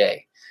every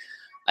day.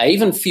 I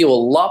even feel a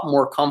lot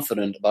more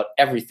confident about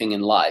everything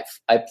in life.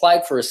 I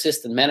applied for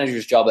assistant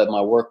manager's job at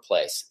my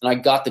workplace, and I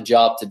got the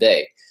job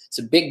today. It's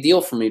a big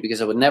deal for me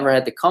because I would never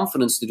had the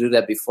confidence to do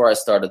that before I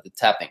started the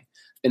tapping.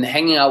 Been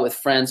hanging out with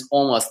friends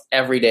almost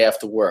every day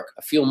after work.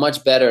 I feel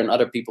much better, and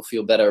other people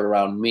feel better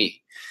around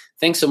me.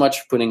 Thanks so much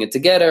for putting it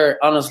together.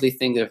 I honestly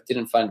think that if I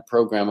didn't find a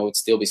program, I would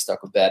still be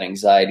stuck with bad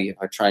anxiety. If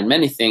I tried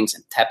many things,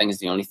 and tapping is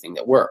the only thing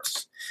that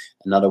works.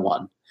 Another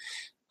one.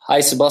 Hi,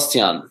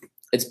 Sebastian.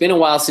 It's been a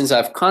while since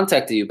I've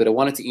contacted you, but I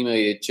wanted to email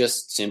you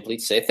just simply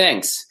to say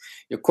thanks.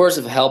 Your course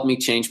have helped me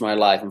change my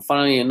life, and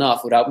funnily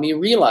enough, without me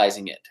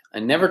realizing it. I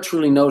never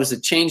truly noticed a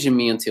change in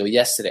me until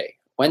yesterday.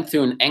 Went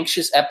through an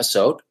anxious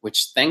episode,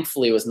 which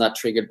thankfully was not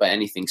triggered by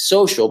anything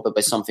social, but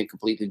by something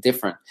completely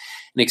different.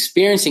 And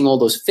experiencing all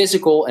those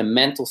physical and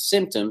mental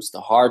symptoms,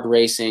 the heart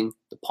racing,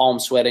 the palm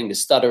sweating, the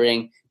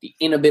stuttering, the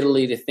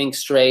inability to think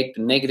straight,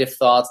 the negative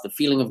thoughts, the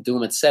feeling of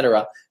doom,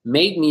 etc.,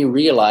 made me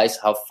realize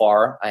how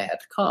far I had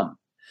come.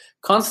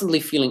 Constantly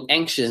feeling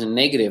anxious and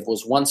negative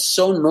was once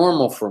so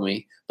normal for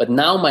me, but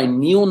now my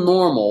new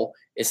normal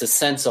is a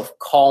sense of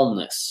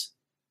calmness,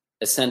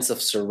 a sense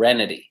of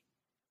serenity.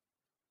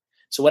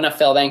 So when I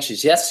felt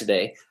anxious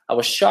yesterday, I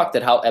was shocked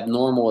at how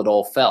abnormal it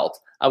all felt.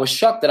 I was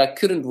shocked that I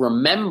couldn't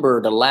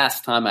remember the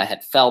last time I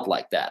had felt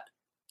like that.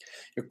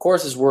 Your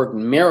course has worked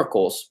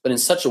miracles, but in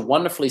such a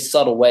wonderfully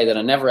subtle way that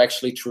I never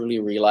actually truly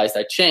realized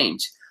I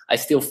changed. I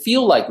still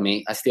feel like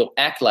me. I still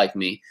act like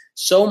me.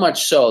 So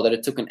much so that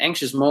it took an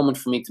anxious moment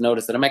for me to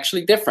notice that I'm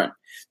actually different.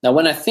 Now,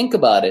 when I think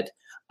about it,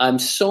 I'm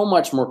so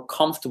much more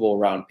comfortable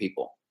around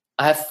people.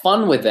 I have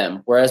fun with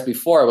them, whereas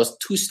before I was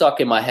too stuck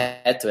in my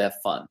head to have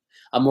fun.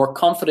 I'm more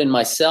confident in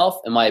myself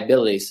and my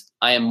abilities.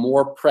 I am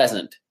more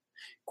present.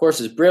 Course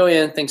is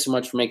brilliant. Thanks so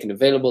much for making it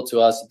available to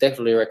us.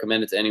 Definitely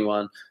recommend it to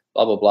anyone.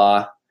 Blah, blah,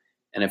 blah.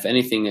 And if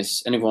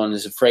anyone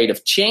is afraid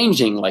of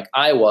changing like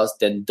I was,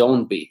 then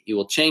don't be. You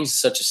will change in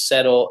such a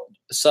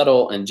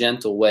subtle and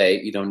gentle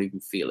way, you don't even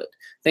feel it.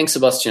 Thanks,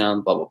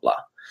 Sebastian, blah, blah, blah.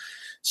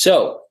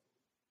 So,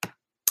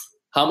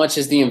 how much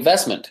is the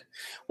investment?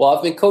 Well,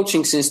 I've been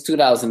coaching since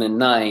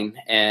 2009,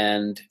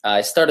 and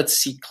I started to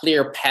see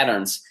clear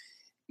patterns.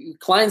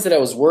 Clients that I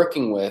was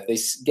working with, they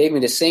gave me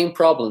the same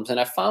problems, and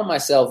I found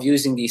myself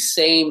using these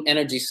same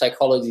energy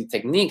psychology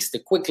techniques to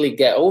quickly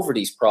get over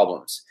these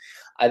problems.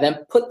 I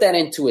then put that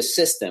into a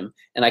system,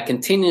 and I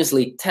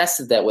continuously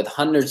tested that with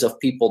hundreds of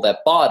people that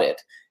bought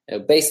it.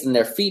 Based on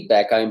their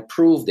feedback, I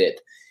improved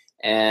it.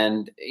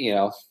 And,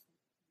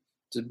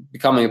 it's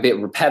becoming a bit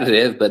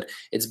repetitive, but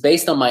it's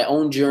based on my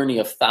own journey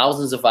of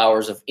thousands of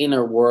hours of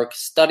inner work,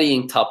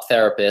 studying top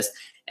therapists,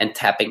 and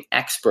tapping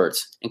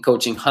experts and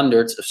coaching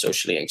hundreds of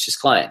socially anxious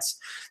clients.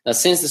 Now,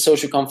 since the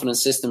social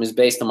confidence system is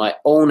based on my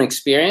own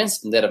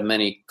experience and that of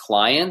many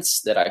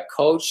clients that I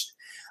coached,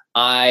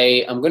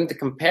 I am going to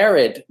compare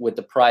it with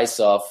the price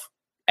of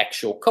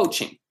actual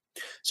coaching.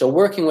 So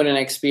working with an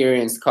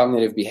experienced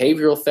cognitive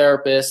behavioral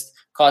therapist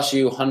costs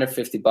you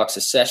 $150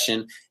 a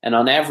session, and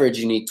on average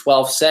you need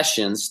 12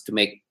 sessions to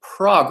make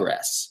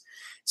progress.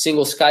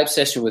 Single Skype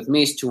session with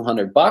me is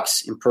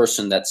 $200. In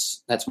person,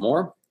 that's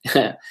more.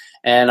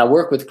 And I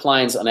work with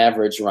clients on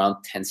average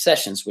around 10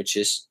 sessions, which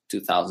is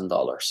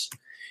 $2,000.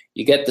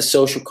 You get the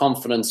social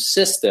confidence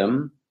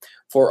system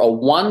for a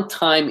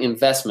one-time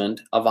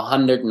investment of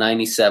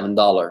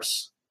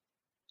 $197.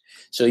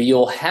 So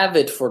you'll have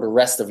it for the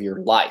rest of your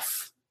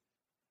life.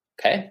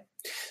 Okay?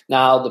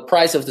 Now, the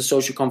price of the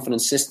social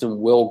confidence system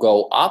will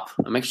go up.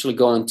 I'm actually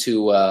going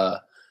to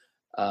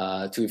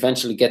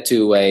eventually get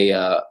to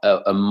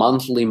a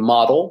monthly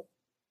model.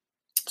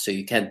 So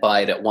you can't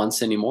buy it at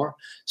once anymore.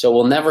 So it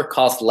will never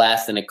cost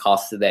less than it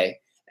costs today.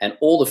 And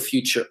all the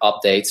future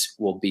updates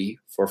will be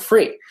for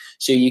free.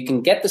 So you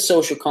can get the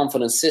social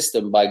confidence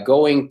system by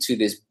going to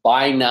this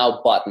buy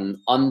now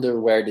button under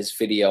where this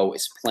video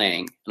is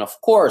playing. And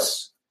of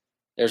course,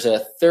 there's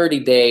a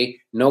 30-day,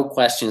 no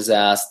questions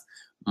asked,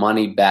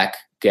 money back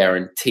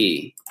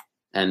guarantee.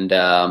 And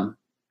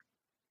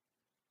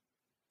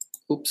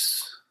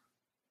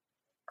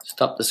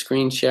stop the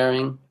screen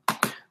sharing.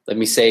 Let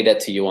me say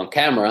that to you on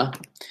camera.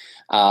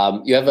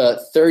 You have a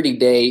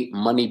 30-day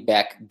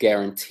money-back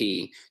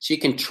guarantee. So you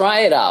can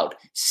try it out,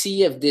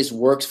 see if this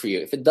works for you.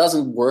 If it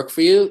doesn't work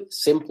for you,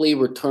 simply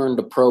return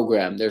the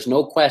program. There's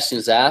no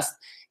questions asked.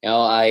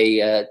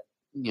 I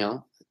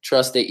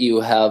trust that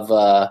you have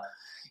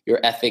your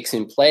ethics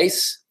in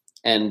place,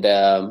 and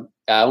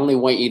I only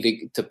want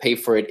you to pay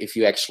for it if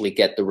you actually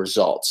get the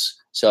results.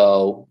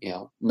 So,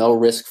 no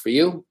risk for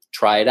you.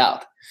 Try it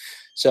out.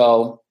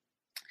 So,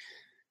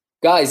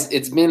 guys,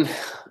 it's been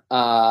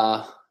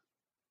a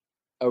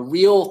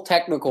real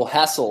technical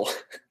hassle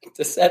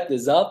to set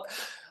this up,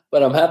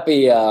 but I'm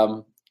happy.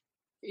 I'm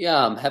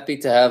happy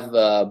to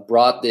have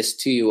brought this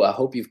to you. I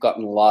hope you've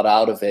gotten a lot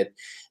out of it.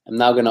 I'm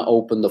now going to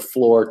open the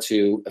floor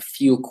to a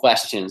few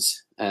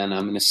questions, and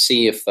I'm going to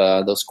see if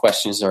those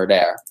questions are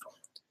there.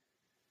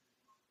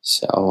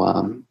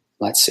 So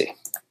let's see.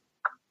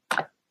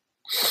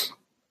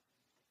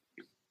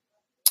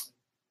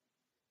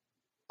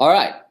 All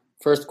right,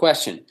 first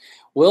question.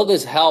 Will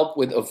this help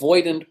with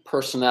avoidant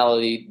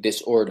personality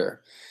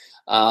disorder?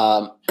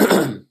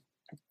 Brian,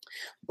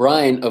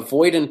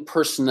 avoidant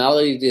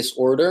personality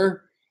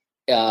disorder,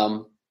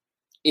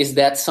 is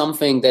that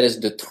something that is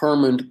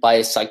determined by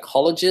a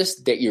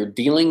psychologist that you're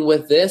dealing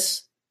with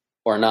this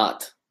or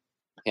not?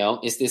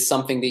 Is this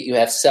something that you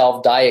have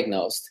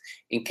self-diagnosed?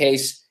 In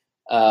case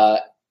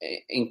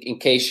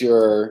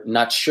you're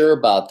not sure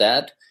about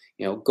that,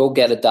 go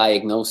get a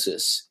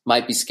diagnosis.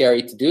 Might be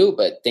scary to do,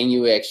 but then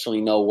you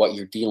actually know what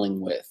you're dealing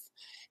with.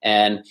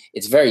 And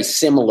it's very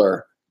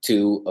similar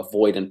to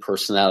avoidant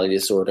personality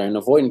disorder. And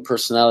avoidant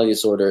personality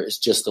disorder is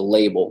just a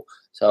label.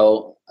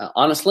 So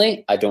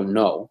honestly, I don't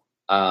know.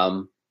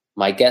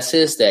 My guess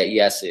is that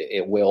yes,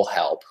 it will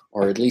help,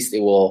 or at least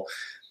it will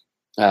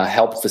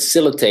help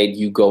facilitate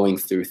you going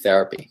through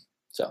therapy.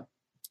 So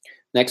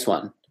next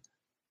one.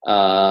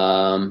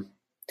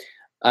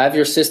 I have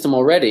your system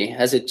already.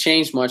 Has it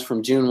changed much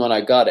from June when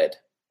I got it?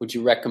 Would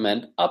you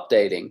recommend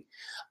updating?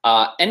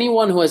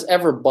 Anyone who has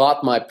ever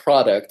bought my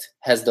product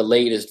has the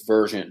latest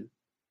version.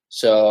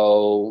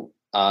 So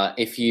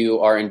if you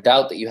are in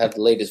doubt that you have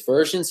the latest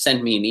version,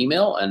 send me an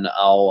email and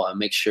I'll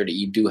make sure that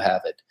you do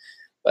have it.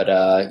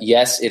 But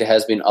yes, it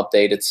has been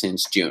updated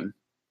since June.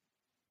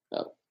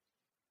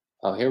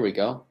 Oh, here we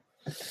go.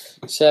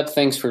 Seb,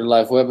 thanks for the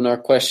live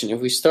webinar. Question: if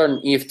we start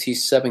an EFT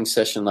stepping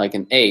session like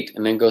an 8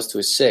 and then goes to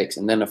a 6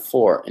 and then a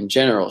 4, in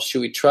general,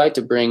 should we try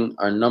to bring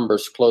our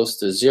numbers close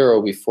to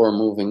 0 before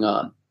moving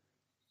on?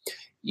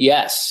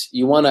 Yes,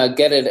 you want to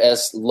get it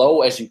as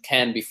low as you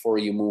can before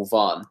you move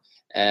on.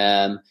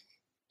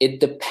 It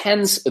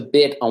depends a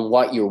bit on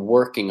what you're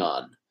working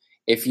on.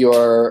 If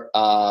you're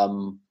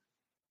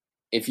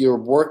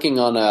working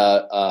on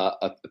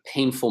a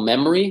painful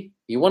memory,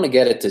 you want to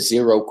get it to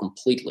 0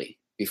 completely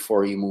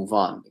before you move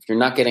on. If you're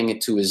not getting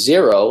it to a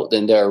 0,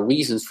 then there are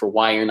reasons for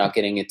why you're not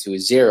getting it to a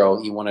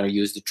 0. You want to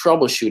use the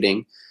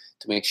troubleshooting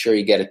to make sure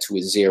you get it to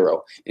a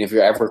 0. And if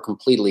you're ever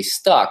completely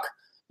stuck,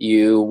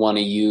 you want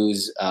to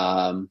use,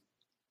 you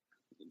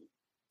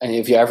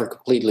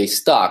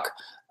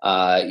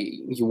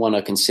want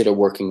to consider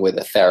working with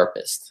a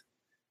therapist.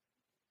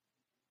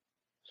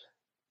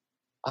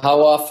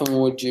 How often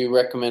would you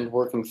recommend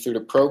working through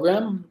the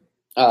program?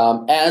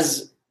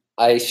 As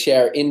I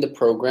share in the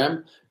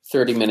program,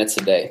 30 minutes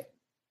a day.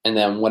 And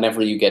then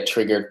whenever you get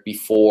triggered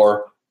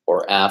before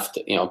or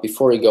after,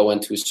 before you go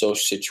into a social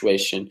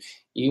situation,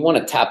 you want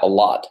to tap a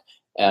lot.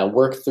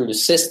 Work through the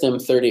system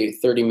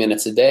 30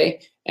 minutes a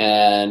day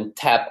and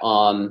tap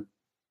on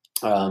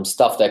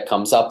stuff that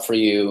comes up for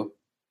you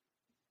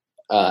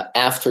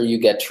after you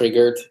get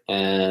triggered,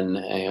 and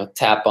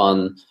tap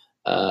on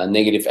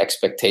negative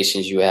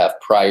expectations you have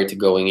prior to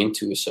going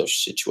into a social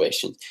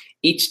situation.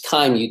 Each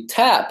time you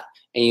tap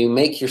and you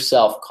make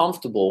yourself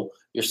comfortable,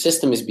 your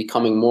system is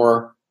becoming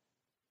more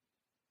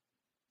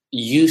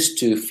used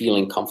to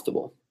feeling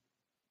comfortable.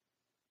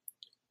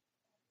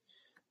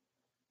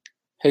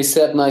 Hey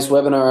Seb, nice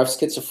webinar. I have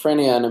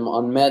schizophrenia and I'm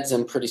on meds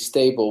and pretty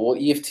stable. Will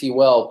EFT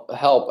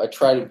help? I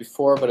tried it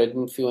before, but I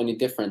didn't feel any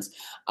difference.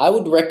 I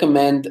would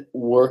recommend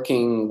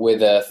working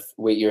with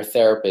your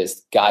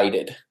therapist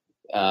guided.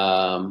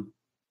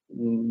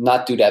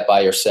 Not do that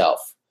by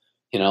yourself.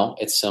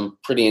 It's some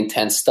pretty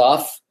intense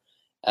stuff.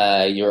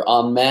 You're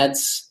on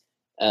meds.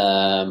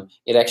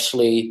 It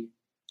actually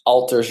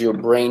alters your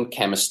brain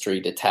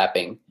chemistry, the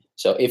tapping.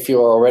 So if you're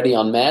already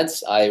on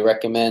meds, I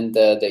recommend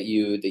that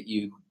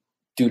you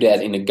do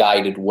that in a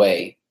guided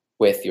way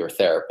with your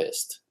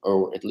therapist,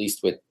 or at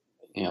least with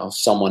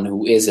someone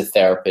who is a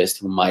therapist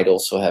who might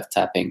also have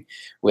tapping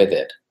with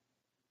it.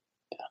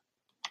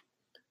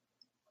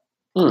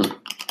 Yeah.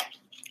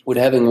 Would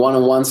having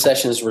one-on-one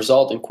sessions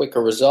result in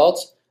quicker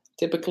results?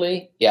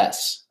 Typically,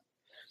 yes.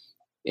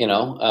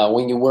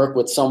 When you work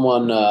with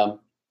someone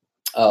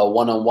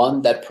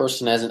one-on-one, that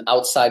person has an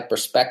outside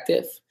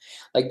perspective.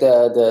 Like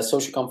the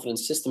social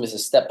confidence system is a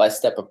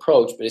step-by-step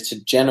approach, but it's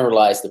a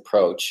generalized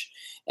approach.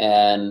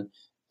 And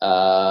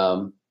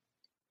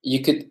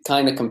you could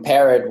kind of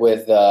compare it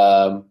with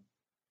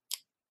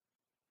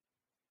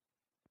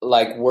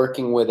like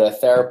working with a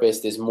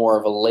therapist is more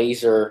of a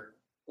laser,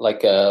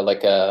 like a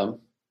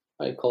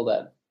how do you call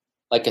that?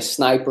 Like a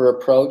sniper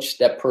approach.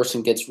 That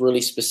person gets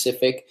really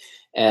specific,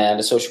 and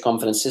the social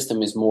confidence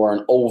system is more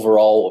an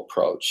overall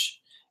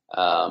approach.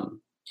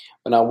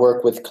 When I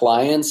work with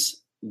clients,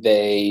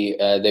 they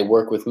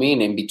work with me,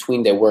 and in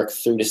between they work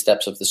through the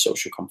steps of the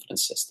social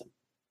confidence system.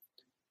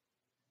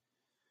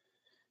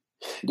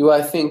 Do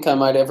I think I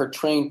might ever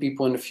train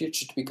people in the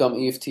future to become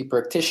EFT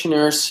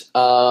practitioners?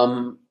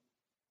 Well,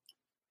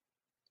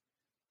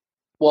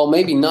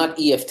 maybe not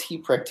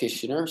EFT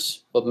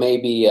practitioners, but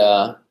maybe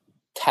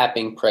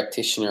tapping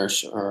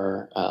practitioners,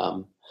 or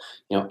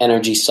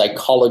energy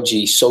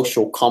psychology,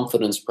 social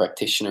confidence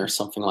practitioners,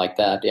 something like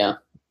that. Yeah.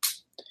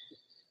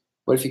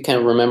 What if you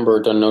can't remember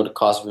or don't know the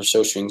cause of your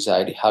social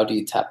anxiety? How do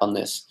you tap on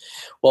this?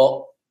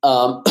 Well,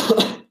 well,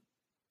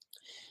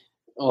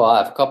 I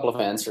have a couple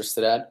of answers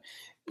to that.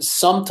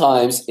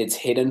 Sometimes it's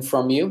hidden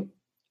from you,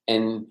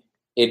 and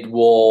it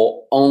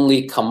will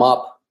only come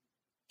up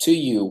to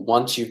you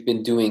once you've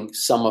been doing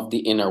some of the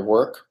inner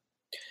work.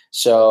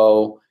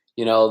 So,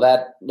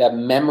 that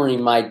memory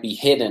might be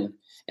hidden,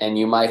 and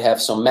you might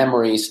have some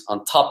memories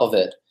on top of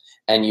it,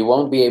 and you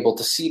won't be able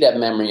to see that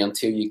memory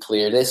until you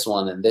clear this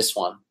one and this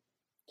one.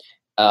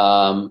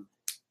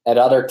 At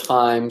other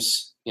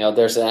times,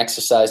 there's an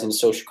exercise in the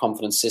social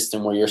confidence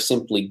system where you're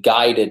simply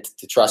guided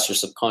to trust your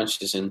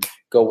subconscious and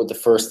go with the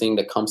first thing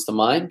that comes to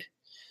mind.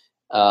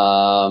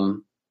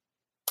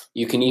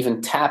 You can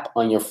even tap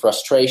on your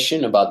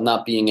frustration about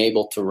not being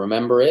able to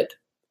remember it.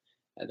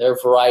 And there are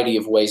a variety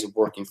of ways of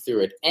working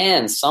through it.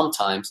 And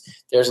sometimes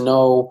there's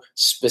no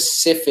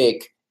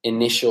specific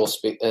initial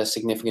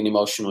significant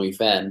emotional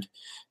event.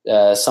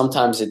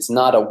 Sometimes it's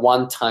not a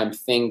one-time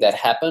thing that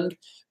happened,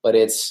 but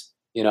it's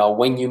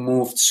when you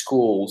moved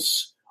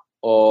schools,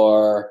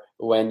 or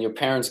when your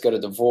parents got a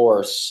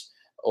divorce,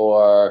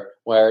 or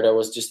where there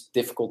was just a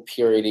difficult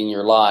period in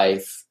your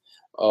life,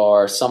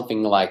 or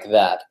something like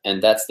that.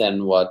 And that's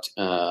then what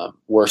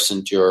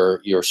worsened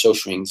your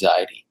social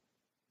anxiety.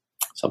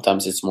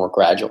 Sometimes it's more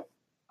gradual.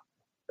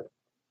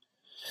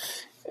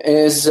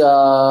 Is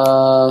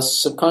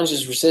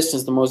subconscious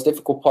resistance the most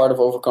difficult part of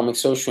overcoming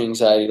social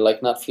anxiety,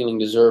 like not feeling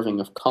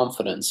deserving of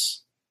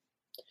confidence?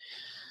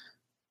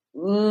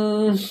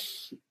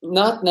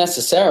 Not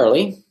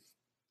necessarily.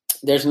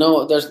 There's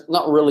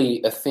not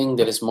really a thing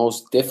that is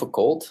most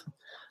difficult.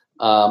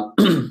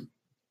 When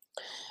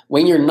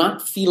you're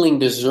not feeling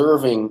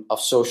deserving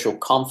of social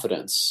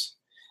confidence,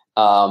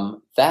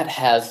 that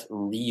has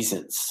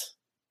reasons.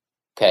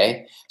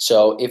 Okay,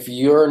 so if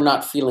you're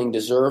not feeling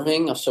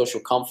deserving of social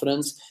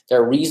confidence,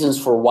 there are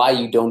reasons for why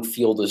you don't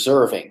feel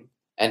deserving.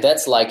 And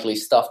that's likely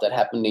stuff that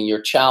happened in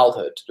your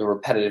childhood, the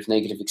repetitive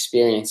negative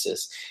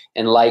experiences,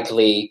 and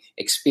likely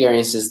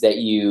experiences that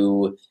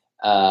you,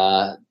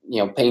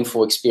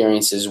 painful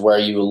experiences where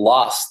you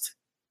lost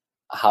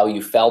how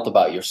you felt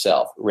about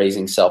yourself,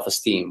 raising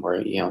self-esteem,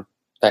 where,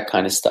 that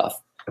kind of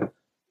stuff.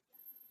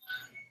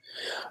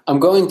 I'm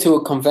going to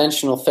a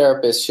conventional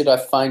therapist. Should I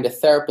find a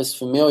therapist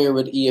familiar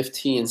with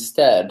EFT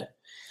instead?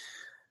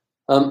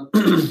 Well,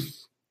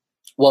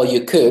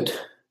 you could.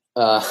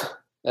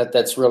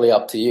 That's really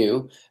up to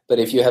you. But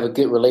if you have a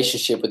good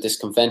relationship with this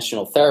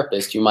conventional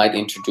therapist, you might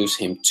introduce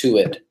him to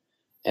it.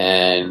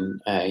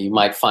 And you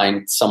might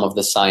find some of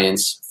the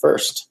science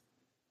first,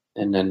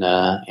 and then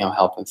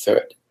help him through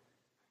it.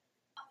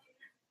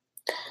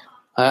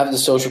 I have the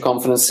social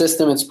confidence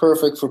system. It's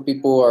perfect for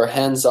people who are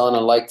hands-on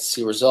and like to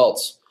see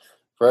results.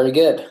 Very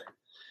good.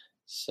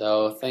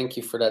 So thank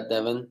you for that,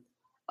 Devin.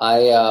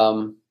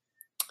 I'm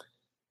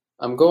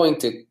going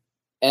to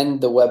end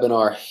the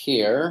webinar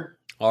here.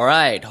 All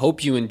right.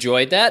 Hope you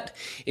enjoyed that.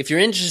 If you're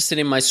interested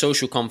in my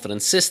social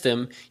confidence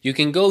system, you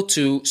can go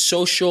to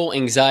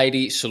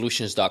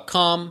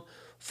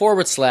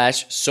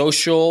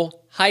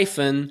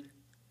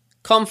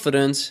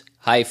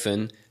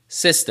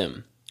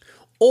socialanxietysolutions.com/social-confidence-system.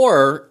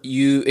 Or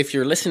if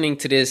you're listening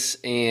to this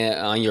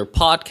on your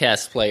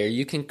podcast player,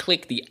 you can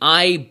click the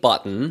I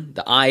button,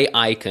 the I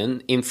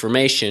icon,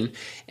 information,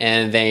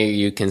 and then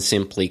you can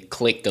simply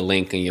click the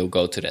link and you'll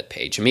go to that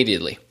page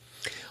immediately.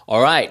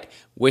 All right.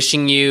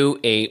 Wishing you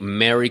a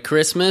Merry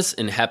Christmas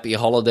and Happy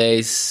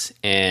Holidays,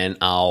 and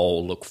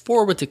I'll look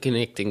forward to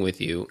connecting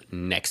with you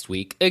next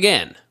week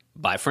again.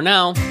 Bye for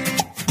now.